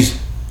all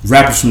these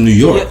rappers from New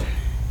York.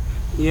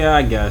 Yeah,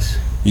 I guess.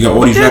 You got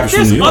all these rappers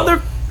from New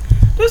York.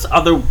 There's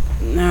other.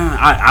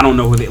 I don't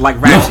know who they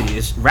like. Rhapsody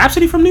is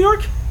Rhapsody from New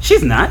York?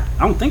 She's not.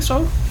 I don't think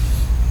so.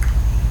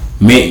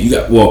 You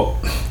got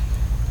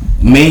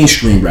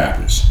mainstream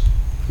rappers.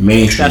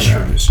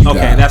 Rappers.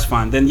 Okay, that's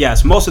fine. Then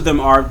yes, most of them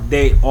are.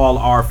 They all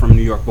are from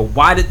New York. But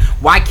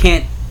why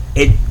can't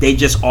they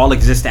just all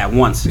exist at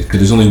once?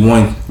 Because there's only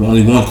one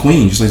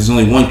queen, just like there's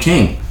only one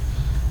king.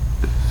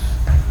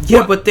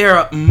 Yeah, but there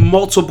are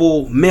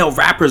multiple male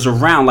rappers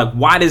around. Like,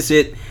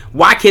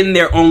 why can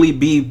there only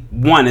be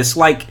one? It's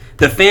like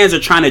the fans are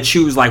trying to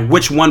choose like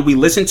which one we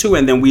listen to,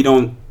 and then we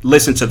don't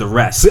listen to the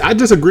rest. See, I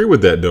disagree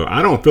with that though.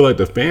 I don't feel like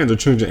the fans are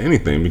changing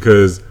anything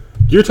because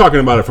you're talking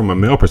about it from a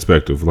male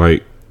perspective.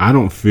 Like, I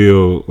don't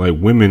feel like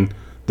women.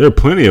 There are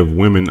plenty of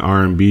women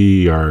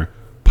R&B or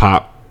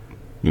pop,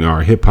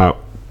 or hip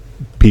hop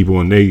people,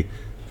 and they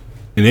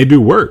do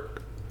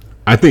work.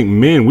 I think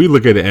men, we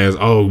look at it as,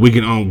 we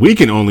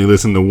can only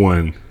listen to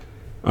one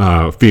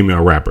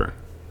female rapper.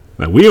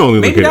 Like, we only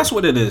maybe look at that's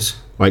what it is.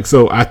 Like,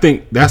 so I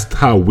think that's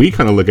how we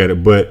kind of look at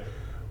it. But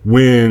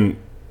when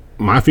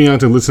my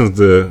fiance listens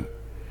to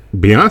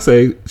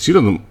Beyonce, she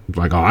doesn't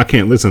like, I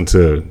can't listen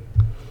to.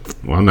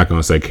 Well, I'm not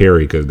gonna say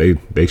Carrie because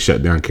they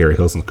shut down Carrie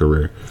Hilson's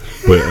career.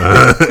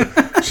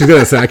 But she's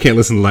gonna say I can't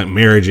listen to like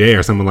Mary J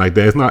or something like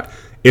that.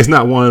 It's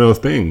not one of those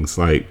things.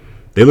 Like,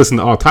 they listen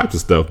to all types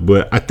of stuff.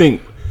 But I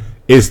think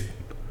it's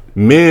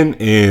men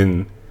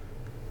and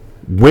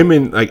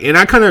women, like, and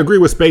I kind of agree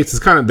with Space. It's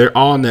kind of, they're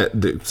all in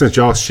that, since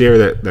y'all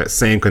share that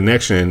same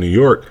connection in New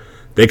York,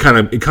 it kind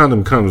of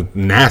becomes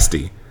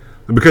nasty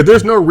because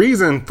there's no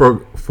reason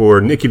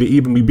for Nicki to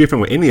even be beefing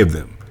with any of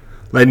them.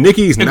 Like,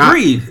 Nicki's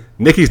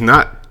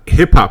not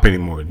hip hop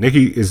anymore.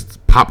 Nicki is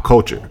pop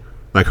culture.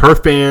 Like, her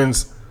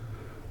fans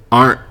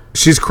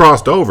she's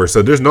crossed over,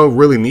 so there's no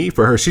really need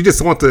for her.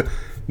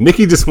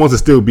 Nicki just wants to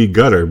still be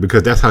gutter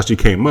because that's how she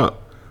came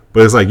up.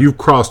 But it's like, you've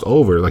crossed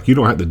over. Like, you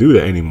don't have to do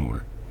that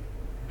anymore.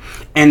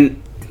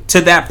 And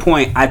to that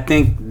point, I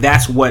think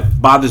that's what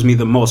bothers me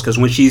the most. Because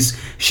when she's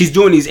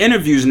doing these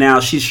interviews now,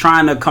 she's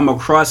trying to come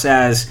across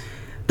as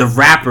the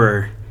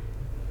rapper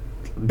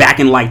back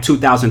in like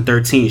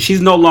 2013.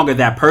 She's no longer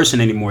that person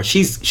anymore.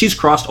 She's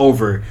crossed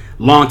over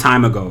long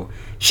time ago.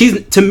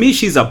 To me,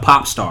 she's a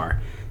pop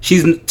star.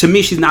 To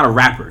me, she's not a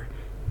rapper.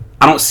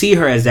 I don't see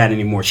her as that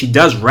anymore. She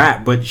does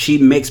rap, but she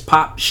makes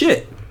pop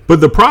shit. But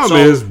the problem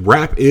is,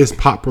 rap is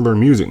popular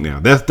music now.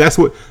 That's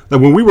what,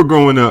 like, when we were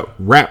growing up,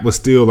 rap was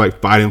still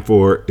like fighting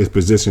for its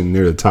position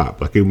near the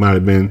top. Like, it might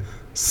have been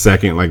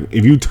second. Like,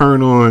 if you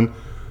turn on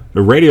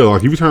the radio,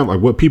 like if you turn on like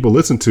what people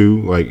listen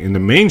to, like in the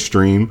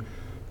mainstream,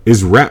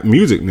 is rap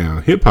music now,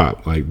 hip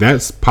hop. Like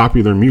that's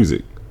popular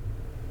music.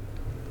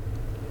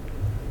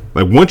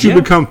 Like once you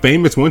become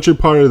famous, once you're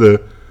part of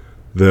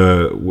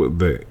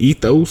the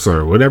ethos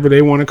or whatever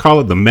they want to call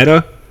it, the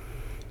meta,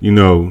 you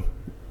know,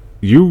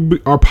 you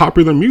are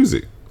popular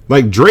music.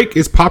 Like Drake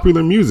is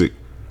popular music.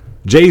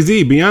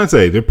 Jay-Z,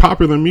 Beyonce, they're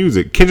popular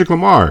music. Kendrick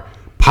Lamar,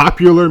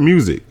 popular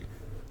music.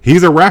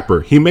 He's a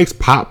rapper. He makes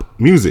pop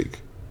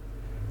music.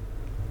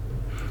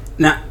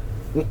 Now,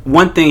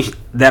 one thing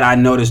that I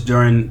noticed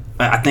during,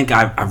 I think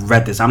I've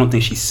read this. I don't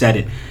think she said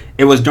it.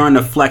 It was during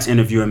the Flex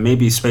interview, and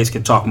maybe Space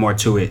could talk more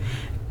to it.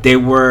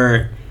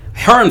 Her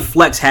and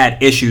Flex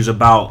had issues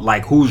about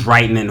like who's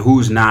writing and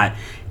who's not.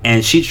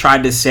 And she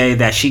tried to say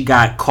that she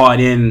got caught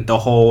in the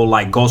whole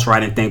like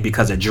ghostwriting thing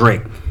because of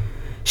Drake.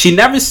 She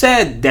never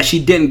said that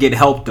she didn't get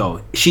help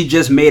though. She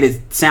just made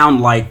it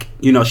sound like,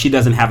 you know, she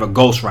doesn't have a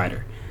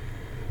ghostwriter.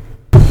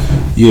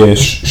 Yeah,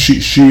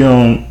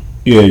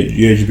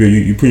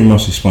 you pretty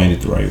much explained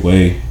it the right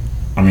way.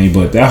 I mean,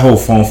 but that whole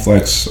Phone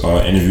Flex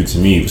interview to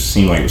me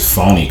seemed like it was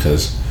phony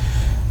because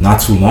not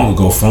too long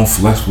ago, Phone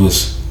Flex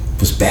was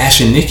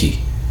bashing Nicki.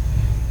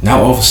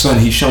 Now all of a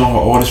sudden he's showing her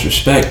all this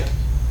respect.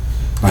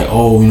 Like,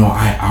 oh, you know,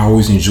 I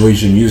always enjoyed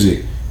your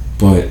music,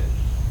 but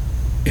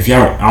if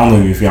y'all, I don't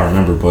know if y'all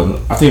remember, but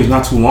I think it was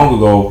not too long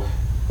ago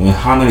when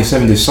Hot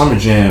 97 did Summer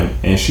Jam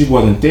and she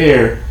wasn't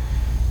there.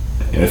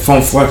 And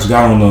Phone Flex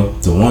got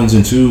on the ones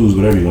and twos,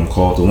 whatever you want to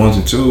call it, the ones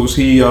and twos.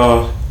 He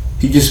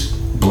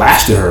just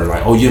blasted her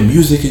like, "Oh, your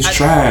music is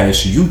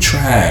trash. You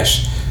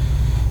trash."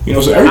 You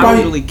know, so everybody. I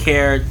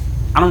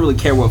don't really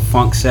care what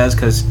Funk says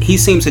because he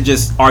seems to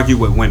just argue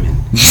with women.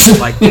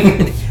 Like,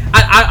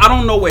 I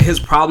don't know what his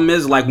problem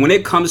is. Like when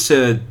it comes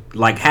to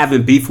like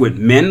having beef with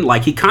men,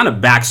 like he kind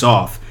of backs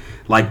off.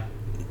 Like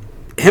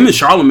him and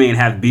Charlemagne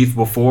have beef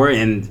before,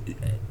 and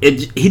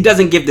he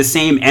doesn't give the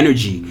same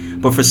energy.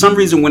 But for some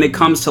reason, when it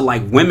comes to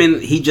like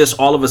women, he just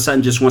all of a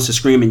sudden just wants to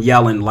scream and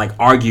yell and like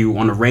argue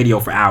on the radio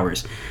for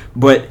hours.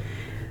 But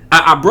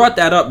I brought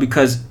that up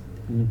because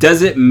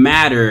does it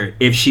matter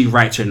if she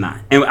writes or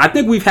not? And I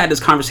think we've had this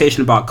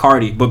conversation about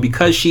Cardi, but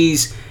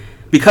because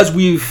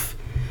we've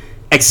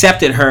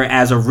accepted her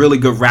as a really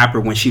good rapper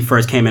when she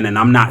first came in, and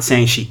I'm not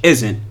saying she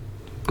isn't,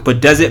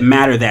 but does it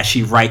matter that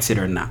she writes it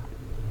or not?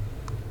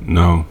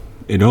 No.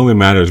 It only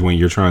matters when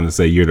you're trying to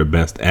say you're the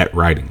best at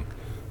writing,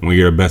 when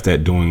you're the best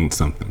at doing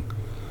something.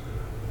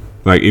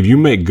 Like, if you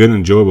make good,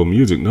 enjoyable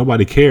music,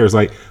 nobody cares.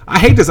 Like, I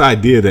hate this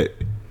idea that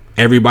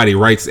everybody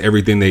writes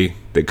everything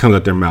that comes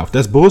out their mouth.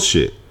 That's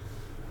bullshit.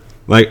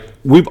 Like,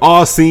 we've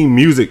all seen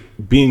music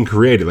being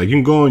created. Like, you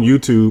can go on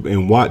YouTube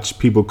and watch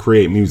people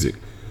create music.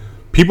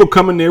 People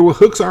come in there with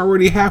hooks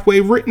already halfway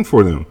written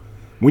for them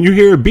when you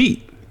hear a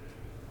beat.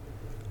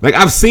 Like,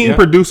 I've seen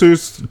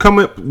producers come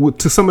up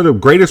to some of the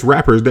greatest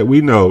rappers that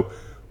we know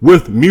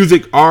with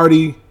music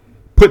already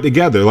put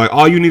together. Like,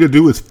 all you need to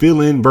do is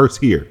fill in verse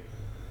here.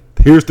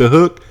 Here's the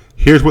hook.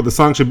 Here's what the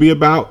song should be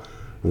about.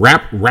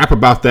 Rap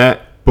about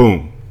that.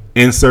 Boom.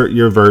 Insert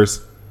your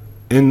verse.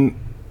 And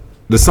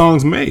the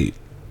song's made.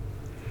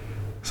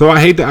 So I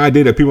hate the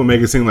idea that people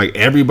make it seem like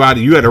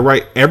everybody, you had to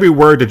write every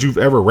word that you've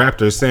ever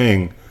rapped or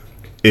sang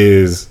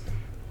is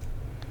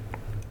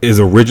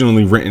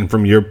originally written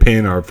from your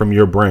pen or from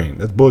your brain.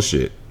 That's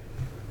bullshit.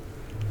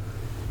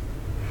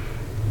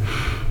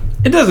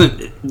 It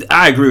doesn't.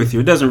 I agree with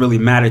you. It doesn't really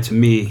matter to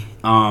me.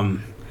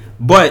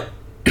 But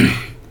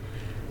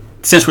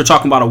since we're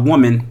talking about a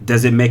woman,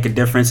 does it make a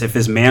difference if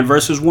it's man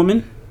versus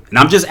woman? And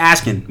I'm just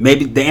asking.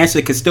 Maybe the answer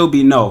could still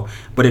be no.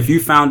 But if you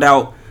found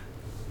out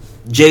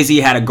Jay-Z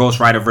had a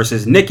ghostwriter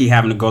versus Nicki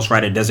having a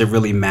ghostwriter, does it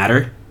really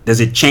matter? Does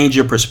it change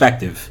your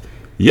perspective?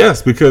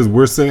 Yes, because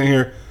we're sitting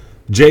here.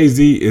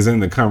 Jay-Z is in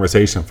the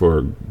conversation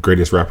for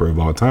greatest rapper of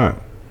all time.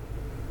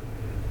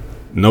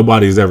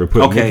 Nobody's ever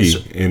put Nicki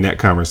in that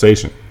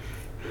conversation.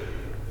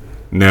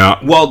 Now,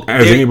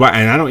 anybody,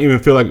 and I don't even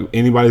feel like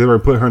anybody's ever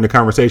put her in the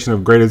conversation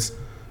of greatest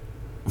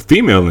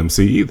female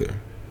MC either.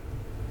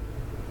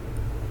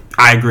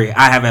 I agree.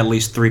 I have at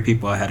least 3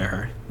 people ahead of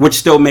her, which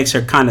still makes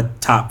her kind of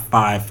top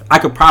 5. I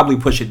could probably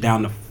push it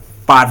down to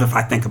 5 if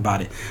I think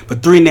about it,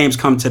 but 3 names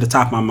come to the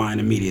top of my mind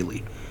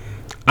immediately.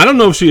 I don't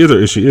know if she is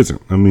or if she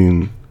isn't. I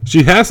mean,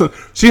 she has a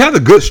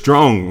good,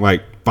 strong,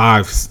 like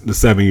 5 to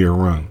 7 year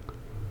run.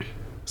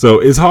 So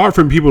it's hard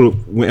for people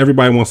when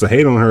everybody wants to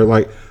hate on her.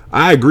 Like,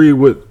 I agree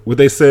with what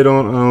they said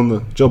on the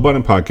Joe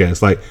Budden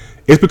podcast. Like,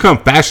 it's become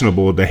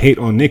fashionable to hate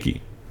on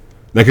Nicki.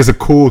 Like, it's a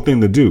cool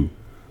thing to do.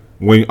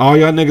 When all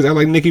y'all niggas act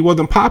like Nicki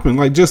wasn't popping,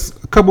 like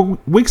just a couple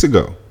weeks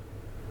ago.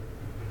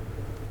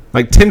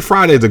 Like 10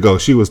 Fridays ago,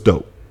 she was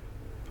dope.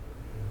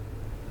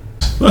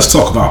 Let's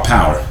talk about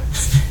power.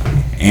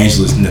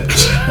 Angela's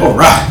nipples. All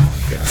right.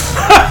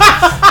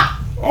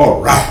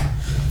 All right.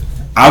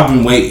 I've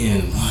been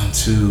waiting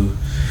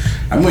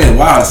I've been waiting a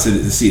while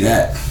to see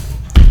that.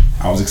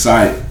 I was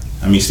excited.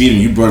 I mean, Steven,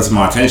 you brought it to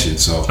my attention,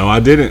 so. No, I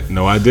didn't.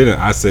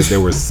 I said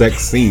there were sex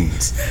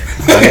scenes.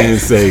 I didn't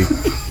say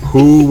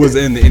who was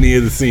in any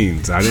of the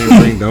scenes. I didn't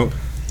bring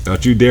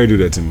Don't you dare do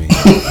that to me.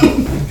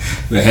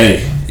 But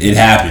hey, it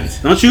happened.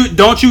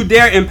 Don't you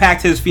dare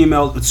impact his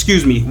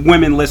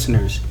women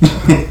listeners.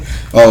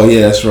 Oh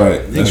yeah, that's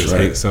right. That's Niggas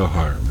right. hate so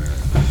hard,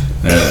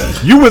 man.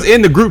 You was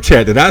in the group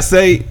chat. Did I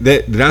say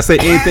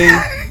anything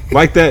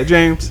like that,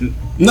 James?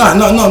 No.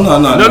 No.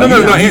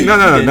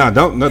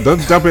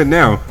 Don't jump in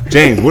now,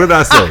 James. What did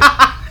I say?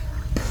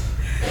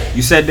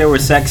 You said there were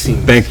sex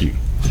scenes. Thank you.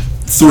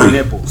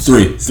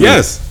 Three.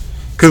 Yes,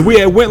 because we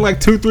had went like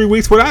 2-3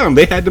 weeks without them.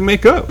 They had to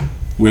make up.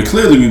 Where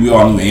clearly we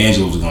all knew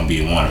Angela was going to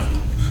be in one of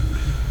them.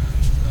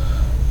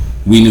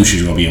 We knew she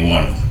was going to be in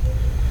one of them.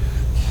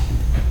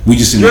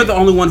 You're the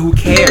only one who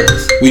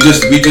cares. We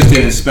just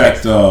didn't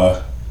expect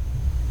to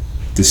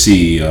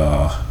see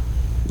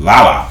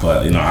Lala,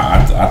 but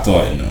I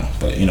thought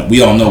but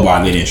we all know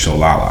why they didn't show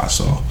Lala.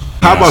 So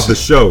how about the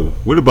show?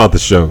 What about the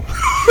show?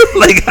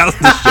 Like how's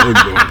the show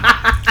going?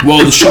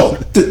 Well, the show.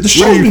 The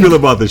show. What do you feel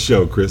about the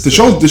show, Chris? The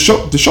show's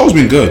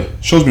been good.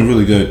 The show's been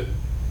really good.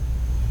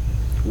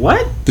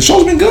 What? The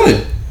show's been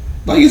good.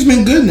 Like it's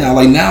been good now.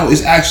 Like now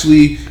it's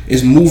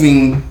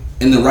moving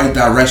in the right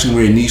direction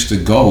where it needs to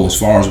go as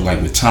far as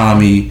like with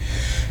Tommy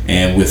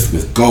and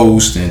with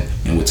Ghost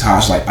and with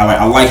Tosh. Like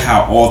I like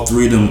how all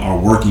three of them are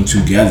working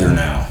together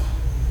now.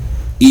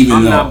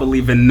 I'm not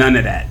believing none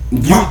of that.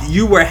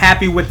 You were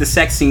happy with the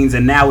sex scenes,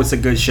 and now it's a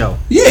good show.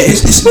 Yeah,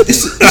 it's a good.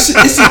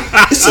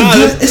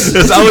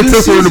 That's all it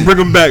took for him to bring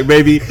them back,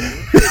 baby.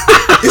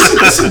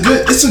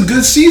 It's a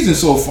good season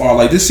so far.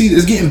 Like this season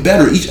is getting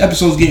better. Each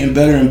episode's getting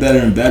better and better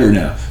and better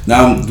now.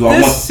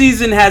 This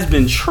season has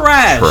been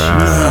trash.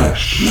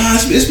 Nah,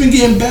 it's been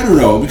getting better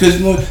though because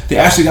they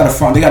actually got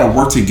to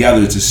work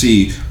together to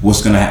see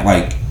what's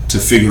gonna to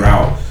figure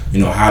out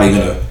how they're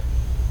gonna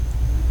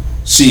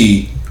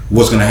see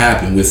what's gonna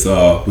happen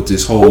with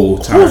this whole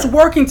time. Who's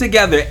working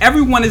together?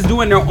 Everyone is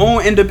doing their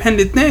own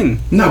independent thing.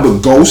 No, but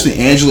Ghost and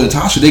Angela and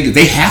Tasha,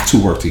 they have to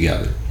work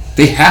together.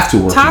 They have to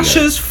work together.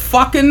 Tasha's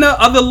fucking the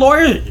other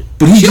lawyer.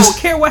 But she don't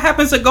care what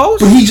happens to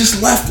Ghost. But he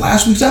just left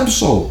last week's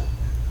episode.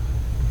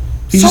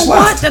 So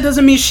what? That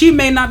doesn't mean she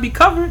may not be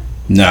covered.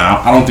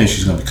 Nah, I don't think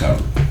she's gonna be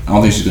covered.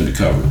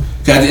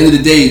 Because at the end of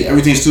the day,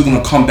 everything's still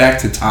gonna come back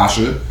to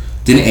Tasha,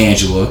 then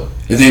Angela,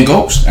 and then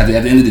Ghost at the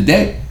end of the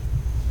day.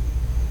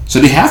 So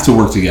they have to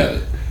work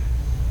together.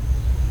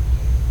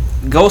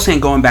 Ghost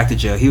ain't going back to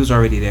jail. He was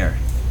already there.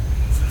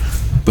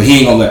 But he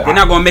ain't gonna let. They're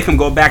not gonna make him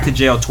go back to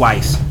jail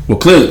twice. Well,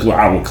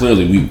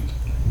 clearly, we,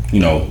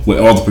 with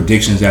all the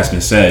predictions that's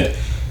been said,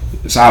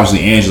 it's obviously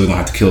Angela's gonna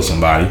have to kill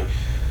somebody.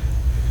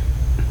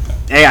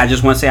 Hey, I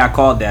just want to say I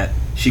called that.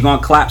 She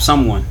gonna clap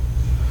someone.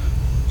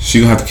 She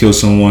gonna have to kill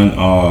someone.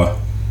 I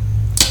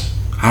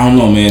don't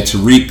know, man.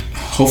 Tariq.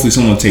 Hopefully,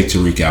 someone will take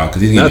Tariq out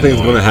because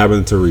nothing's gonna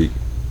happen to Tariq.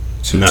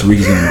 Tariq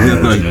is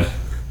gonna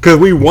because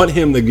we want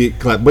him to get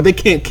clapped, but they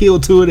can't kill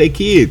two of their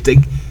kids.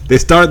 They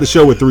started the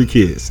show with 3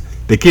 kids.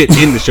 They can't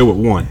end the show with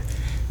 1.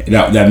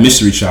 That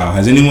mystery child.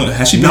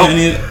 Has she been in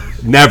it?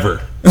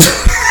 Never.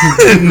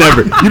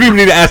 Never. You don't even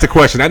need to ask the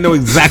question. I know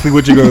exactly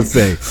what you're gonna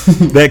say.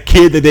 That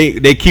kid that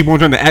they keep on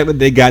trying to act like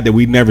they got that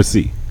we never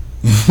see.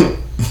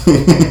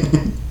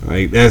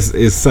 Like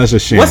it's such a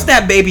shame. What's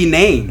that baby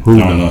name? Who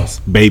knows?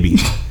 Baby.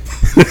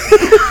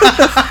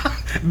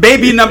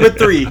 Baby number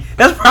 3.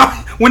 That's probably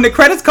when the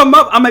credits come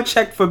up. I'm gonna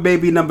check for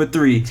baby number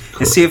 3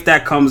 and see if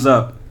that comes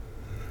up.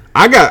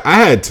 I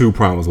had 2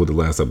 problems with the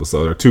last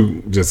episode, or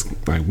 2 just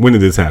like when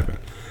did this happen?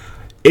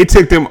 It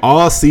took them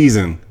all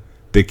season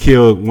to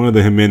kill one of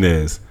the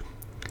Jimenez,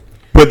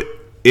 but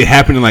it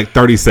happened in like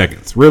 30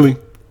 seconds. Really?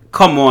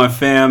 Come on,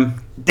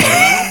 fam.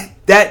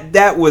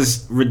 That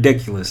was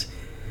ridiculous.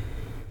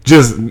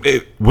 Just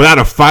without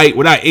a fight,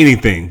 without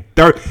anything.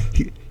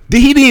 He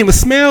didn't even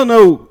smell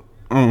no.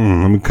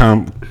 Let me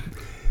calm.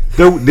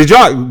 Did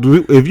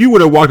y'all? If you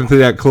would have walked into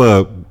that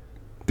club,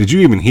 did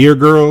you even hear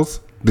girls?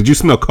 Did you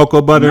smell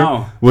cocoa butter?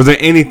 No. Was there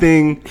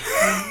anything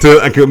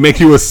to make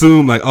you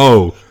assume like,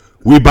 oh,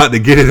 we about to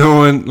get it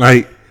on?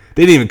 Like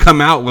they didn't even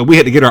come out. Like we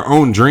had to get our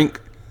own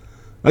drink.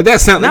 Like that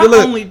sounded.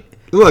 It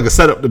looked like a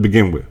setup to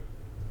begin with.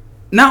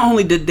 Not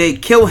only did they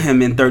kill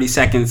him in 30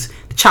 seconds,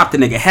 chopped the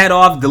nigga head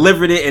off,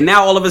 delivered it, and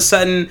now all of a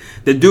sudden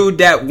the dude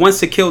that wants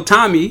to kill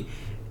Tommy,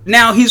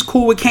 now he's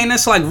cool with Kanan.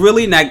 It's like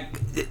really, like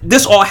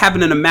this all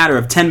happened in a matter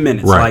of 10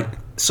 minutes. Right. Like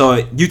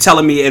so, you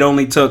telling me it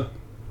only took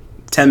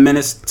 10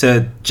 minutes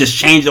to just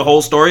change the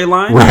whole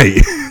storyline?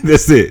 Right.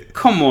 That's it.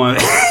 Come on.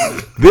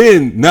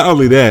 Then not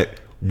only that,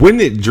 when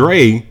did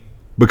Dre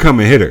become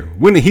a hitter?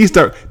 When did he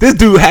start? This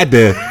dude had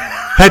the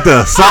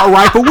assault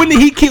rifle. When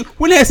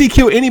has he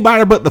killed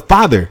anybody but the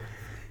father?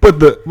 But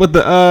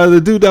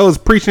the dude that was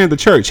preaching at the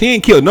church, he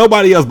ain't killed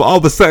nobody else. But all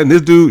of a sudden,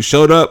 this dude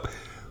showed up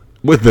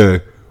with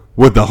the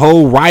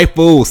whole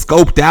rifle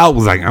scoped out.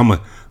 Was like, I'm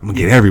gonna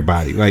get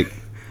everybody. Like,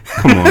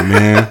 come on,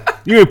 man.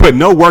 You ain't put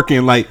no work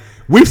in. Like,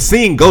 we've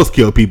seen Ghost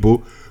kill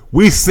people.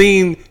 We've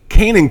seen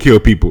Kanan kill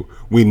people.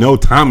 We know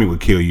Tommy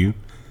would kill you.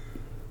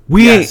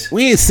 We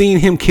ain't seen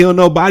him kill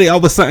nobody. All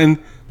of a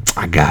sudden,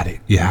 I got it.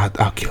 Yeah,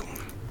 I'll kill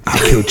him.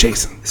 I'll kill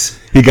Jason.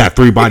 He got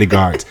 3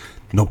 bodyguards.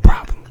 No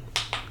problem.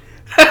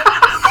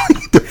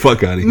 Get the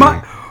fuck out of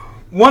here.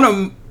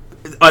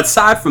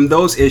 aside from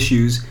those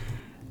issues,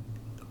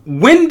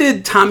 when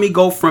did Tommy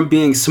go from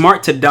being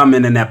smart to dumb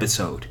in an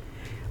episode?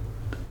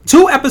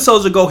 2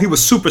 episodes ago, he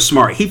was super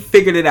smart. He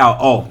figured it out.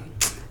 Oh,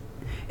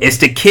 it's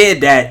the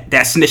kid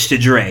that snitched to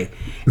Dre.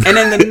 And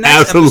then the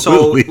next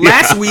episode,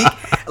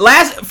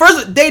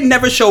 first, they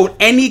never showed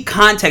any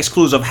context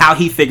clues of how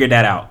he figured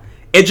that out.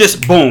 It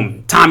just,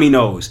 boom, Tommy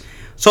knows.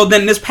 So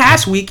then this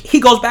past week, he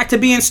goes back to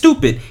being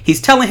stupid.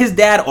 He's telling his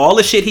dad all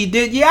the shit he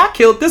did. Yeah, I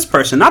killed this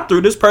person. I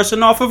threw this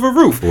person off of a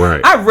roof. Right.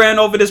 I ran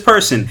over this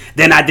person.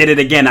 Then I did it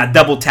again. I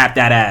double tapped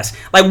that ass.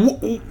 Like,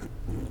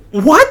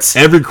 what?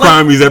 Every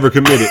crime he's ever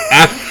committed.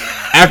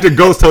 After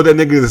Ghost told that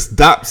nigga to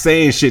stop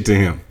saying shit to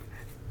him.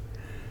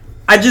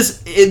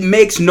 It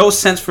makes no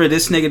sense for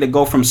this nigga to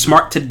go from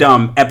smart to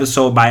dumb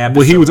episode by episode.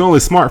 Well, he was only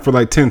smart for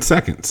like 10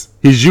 seconds.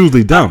 He's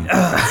usually dumb.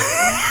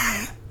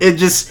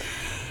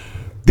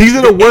 These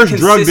are the worst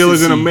drug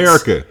dealers in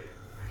America.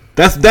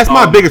 That's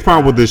my biggest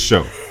problem with this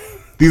show.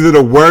 These are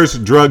the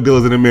worst drug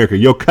dealers in America.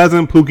 Your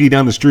cousin Pookie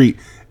down the street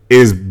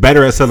is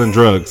better at selling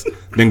drugs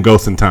than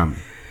Ghost and Tommy.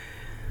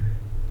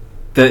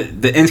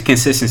 The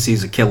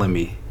inconsistencies are killing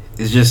me.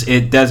 It's just,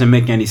 it doesn't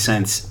make any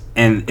sense.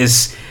 And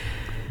this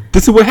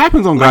is what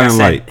happens on Guiding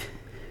Light.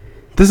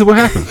 This is what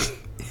happens.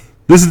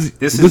 This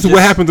is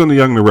what happens on The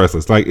Young and the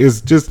Restless. Like,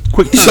 it's just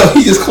quick time. So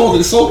he just called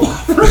it soap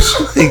opera.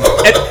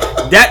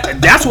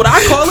 That's what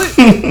I call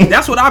it.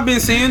 That's what I've been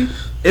seeing.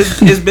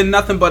 It's been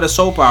nothing but a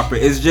soap opera.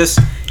 It's just,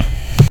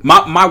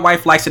 my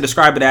wife likes to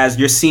describe it as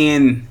you're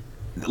seeing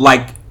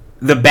like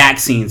the back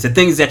scenes, the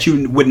things that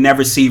you would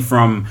never see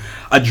from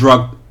a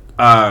drug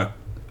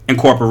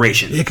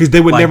incorporation. Yeah, because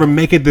they would never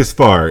make it this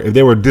far if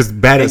they were this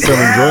bad at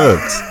selling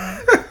drugs.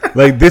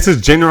 Like, this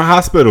is General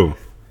Hospital.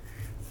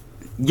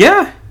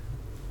 Yeah.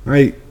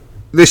 Like,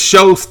 this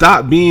show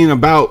stopped being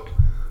about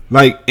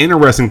like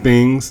interesting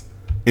things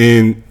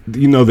and,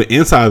 you know, the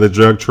inside of the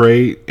drug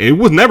trade. It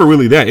was never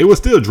really that. It was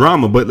still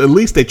drama, but at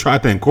least they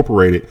tried to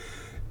incorporate it.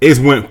 It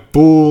went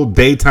full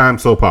daytime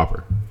soap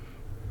opera.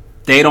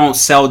 They don't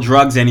sell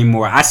drugs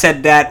anymore. I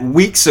said that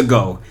weeks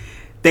ago.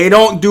 They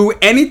don't do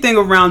anything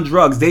around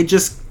drugs. They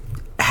just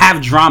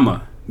have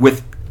drama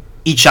with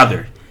each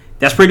other.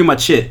 That's pretty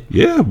much it.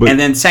 Yeah, but and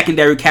then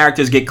secondary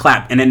characters get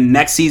clapped, and then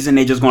next season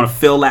they just going to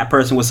fill that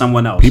person with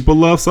someone else. People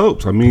love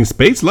soaps. I mean,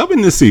 Spate's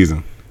loving this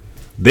season.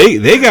 They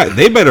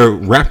better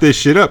wrap this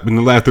shit up in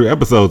the last 3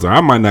 episodes, or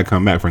I might not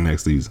come back for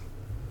next season.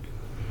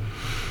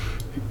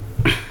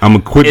 I'm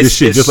gonna quit this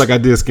shit just like I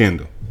did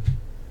Scandal.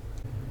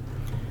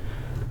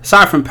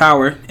 Aside from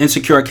Power,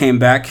 Insecure came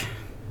back.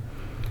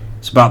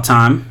 It's about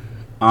time.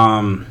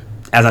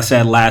 As I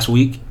said last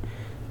week,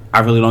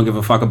 I really don't give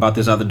a fuck about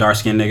this other dark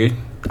skinned nigga.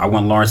 I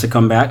want Lawrence to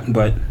come back,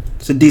 but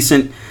it's a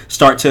decent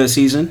start to a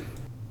season.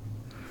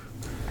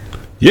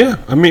 Yeah,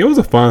 I mean, it was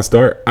a fun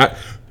start.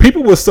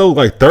 People were so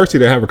like thirsty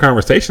to have a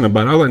conversation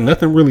about it. I was like,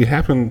 nothing really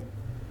happened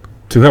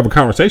to have a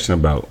conversation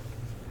about.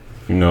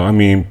 You know, I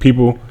mean,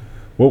 people.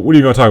 What are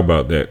you gonna talk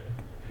about? That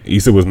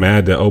Issa was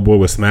mad that old boy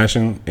was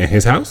smashing in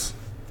his house,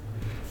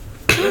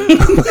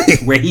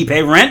 where he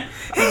pay rent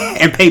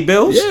and pay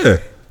bills. Yeah,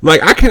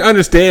 like I can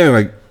understand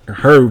like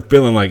her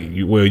feeling like,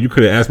 well, you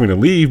could have asked me to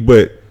leave,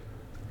 but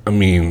I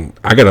mean,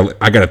 I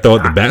gotta throw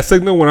out the bat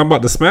signal when I'm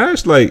about to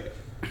smash. Like,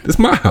 this is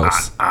my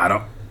house. I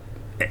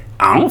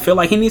don't feel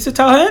like he needs to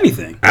tell her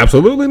anything.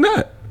 Absolutely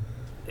not.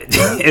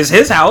 It's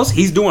his house.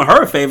 He's doing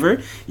her a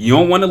favor. You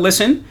don't want to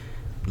listen?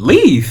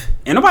 Leave.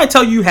 Ain't nobody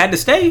tell you had to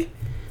stay.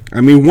 I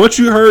mean, once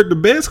you heard the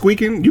bed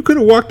squeaking, you could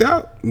have walked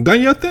out and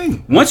done your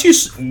thing. Once you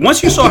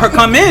saw her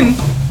come in,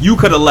 you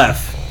could have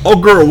left. Oh,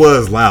 girl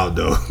was loud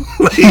though.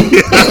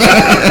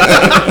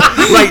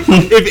 like,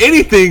 if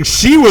anything,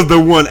 she was the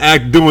one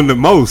doing the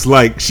most.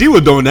 Like, she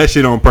was doing that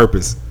shit on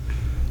purpose.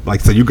 Like,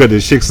 so you got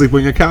this chick sleep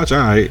on your couch? All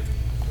right.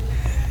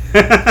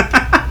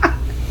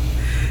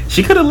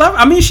 She could have left.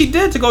 I mean, she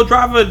did to go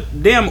drive a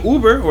damn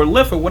Uber or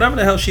Lyft or whatever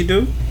the hell she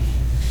do.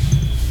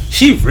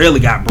 She really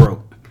got broke.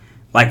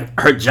 Like,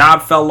 her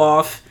job fell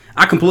off.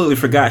 I completely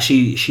forgot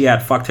she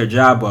had fucked her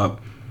job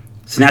up.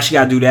 So now she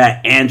got to do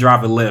that and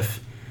drive a Lyft.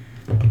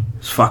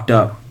 It's fucked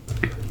up.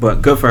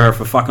 But good for her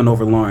for fucking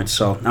over Lawrence.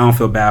 So I don't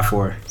feel bad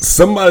for her.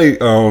 Somebody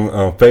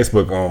on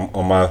Facebook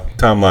on my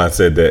timeline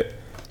said that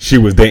she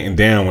was dating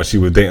down when she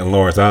was dating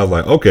Lawrence. I was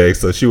like, okay,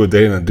 so she was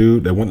dating a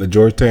dude that went to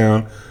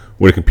Georgetown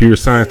with a computer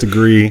science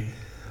degree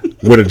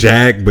with a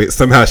Jag, but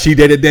somehow she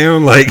dated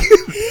down. Like,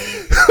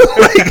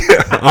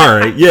 all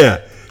right,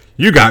 yeah,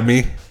 you got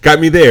me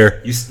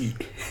there. You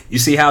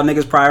see how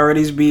niggas'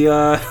 priorities be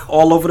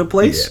all over the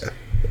place? Yeah,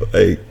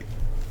 like,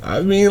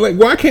 I mean, like,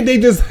 why can't they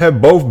just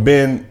have both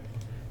been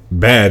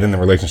bad in the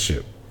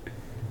relationship?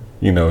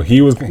 You know,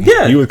 he was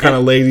kind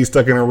of lazy,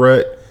 stuck in a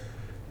rut.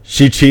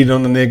 She cheated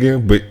on the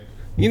nigga, but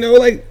you know,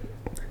 like,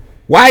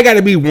 why it got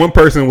to be one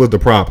person was the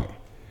problem?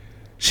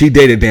 She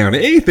dated down.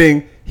 If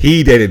anything,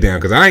 he dated down,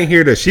 because I ain't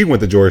hear that she went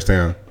to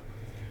Georgetown.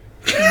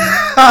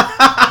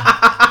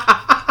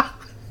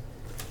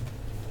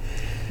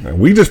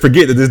 We just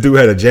forget that this dude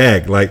had a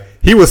Jag. Like,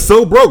 he was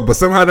so broke, but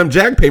somehow them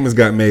Jag payments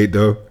got made,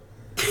 though.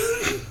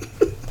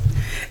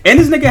 And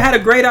this nigga had a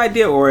great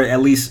idea, or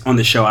at least on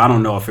the show. I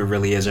don't know if it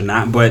really is or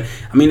not, but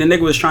I mean, the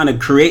nigga was trying to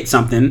create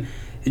something.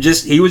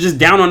 He was just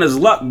down on his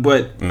luck,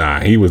 but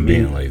nah, he was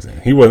being lazy.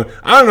 He wasn't.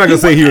 I'm not gonna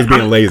say he was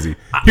being lazy.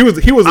 He was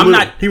a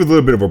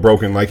little bit of a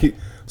broken. Like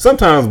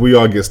sometimes we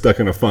all get stuck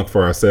in a funk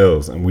for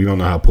ourselves, and we don't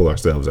know how to pull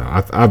ourselves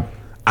out.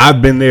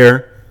 I've been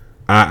there.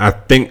 I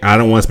think I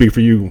don't want to speak for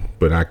you,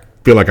 but I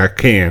feel like I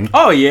can.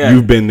 Oh yeah,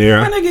 you've been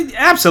there. Nigga,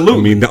 absolutely.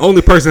 I mean, the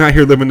only person out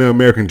here living the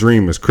American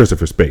dream is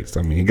Christopher Spates.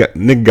 I mean,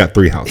 nigga got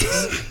 3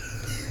 houses.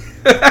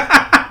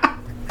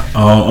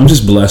 I'm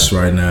just blessed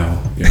right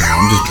now. You know,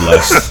 I'm just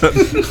blessed.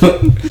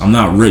 I'm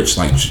not rich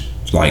like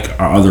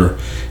our other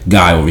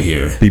guy over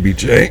here,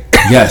 BBJ.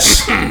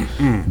 Yes,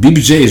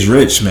 BBJ is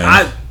rich, man.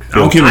 I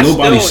don't care what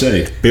nobody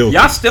say.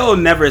 Y'all still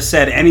never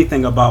said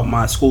anything about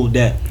my school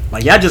debt.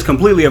 Like y'all just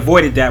completely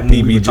avoided that when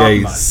we were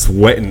talking about it.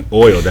 Sweating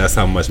oil. That's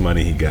how much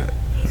money he got.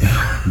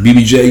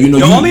 BBJ, you know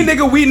the only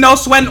nigga we know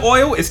sweating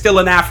oil is still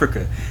in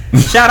Africa.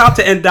 Shout out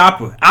to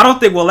Ndapa. I don't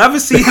think we'll ever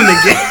see him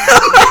again.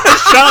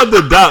 Shout out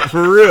to Doc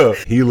for real.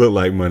 He looked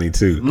like money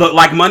too. Look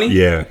like money?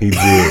 Yeah, he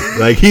did.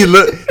 Like he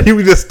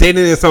was just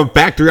standing in some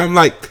factory. I'm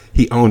like,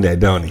 he owned that,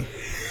 don't he?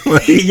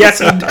 Like, yes,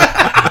 he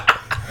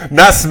does.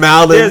 Not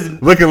smiling,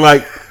 looking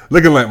like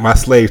my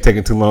slave's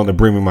taking too long to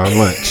bring me my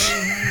lunch.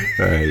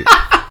 Right.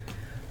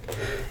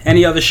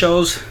 Any other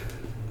shows?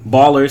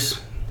 Ballers.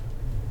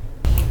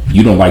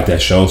 You don't like that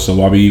show, so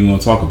why are you even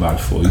gonna talk about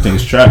it for? You think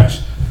it's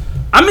trash?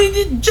 I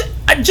mean,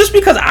 just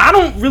because I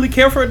don't really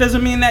care for it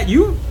doesn't mean that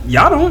y'all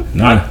don't.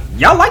 Nah.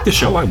 Y'all like the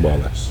show. I like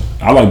Ballers.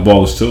 I like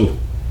Ballers too.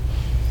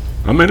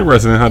 I'm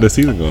interested in how this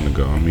season's going to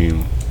go. I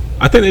mean,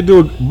 I think they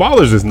do.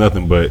 Ballers is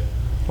nothing but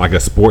like a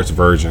sports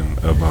version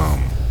of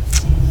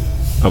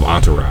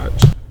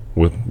Entourage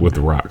with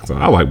The Rock. So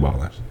I like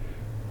Ballers.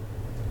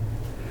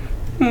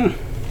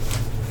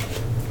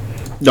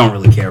 Don't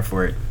really care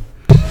for it.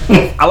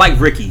 I like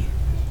Ricky.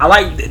 I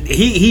like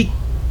he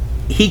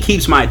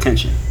keeps my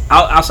attention.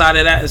 Outside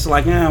of that, it's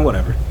like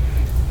whatever.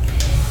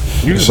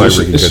 You just like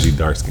Ricky because he's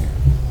dark skinned.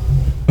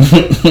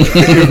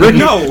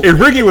 If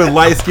Ricky was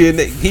light skinned,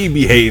 he'd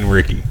be hating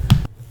Ricky.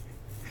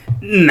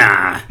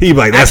 Nah, he'd be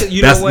like, that's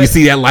you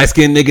see that light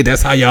skinned nigga,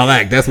 that's how y'all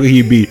act. That's what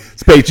he'd be.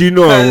 Spates, you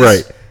know I'm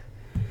right.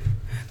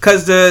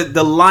 Cause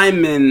the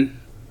lineman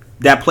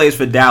that plays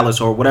for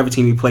Dallas or whatever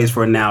team he plays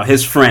for now,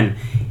 his friend,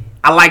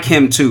 I like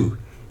him too.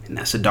 And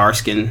that's a dark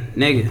skinned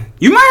nigga.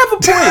 You might have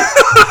a point.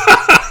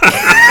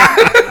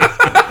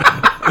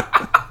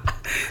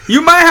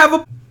 You might have a.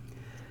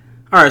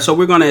 All right, so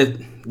we're gonna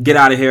get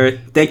out of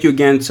here. Thank you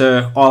again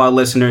to all our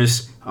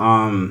listeners.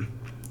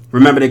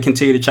 Remember to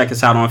continue to check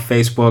us out on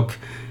Facebook,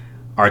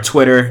 our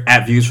Twitter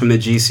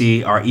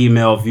 @ViewsFromTheGC, our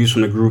email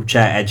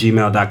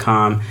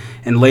viewsfromthegroupchat@gmail.com.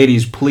 And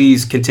ladies,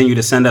 please continue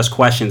to send us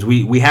questions.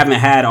 We haven't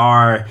had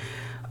our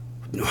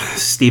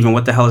Steven,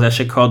 what the hell is that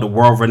shit called? The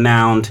world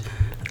renowned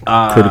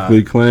critically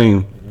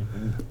acclaimed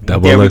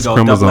double X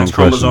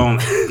chromosome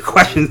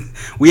questions.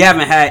 We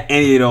haven't had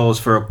any of those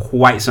for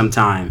quite some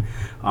time.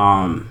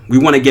 We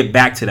want to get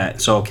back to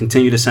that, so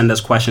continue to send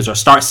us questions or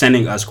start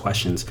sending us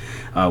questions.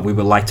 We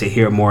would like to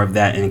hear more of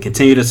that, and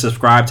continue to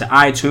subscribe to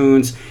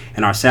iTunes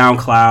and our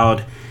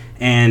SoundCloud.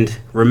 And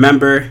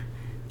remember,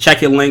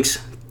 check your links,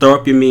 throw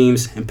up your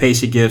memes, and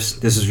paste your gifts.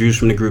 This is Views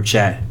from the Group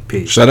Chat.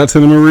 Peace. Shout out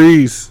to the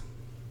Maries.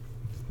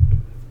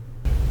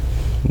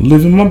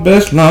 Living my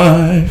best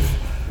life.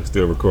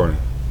 Still recording.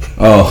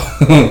 Oh.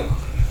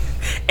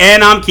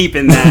 And I'm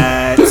keeping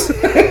that.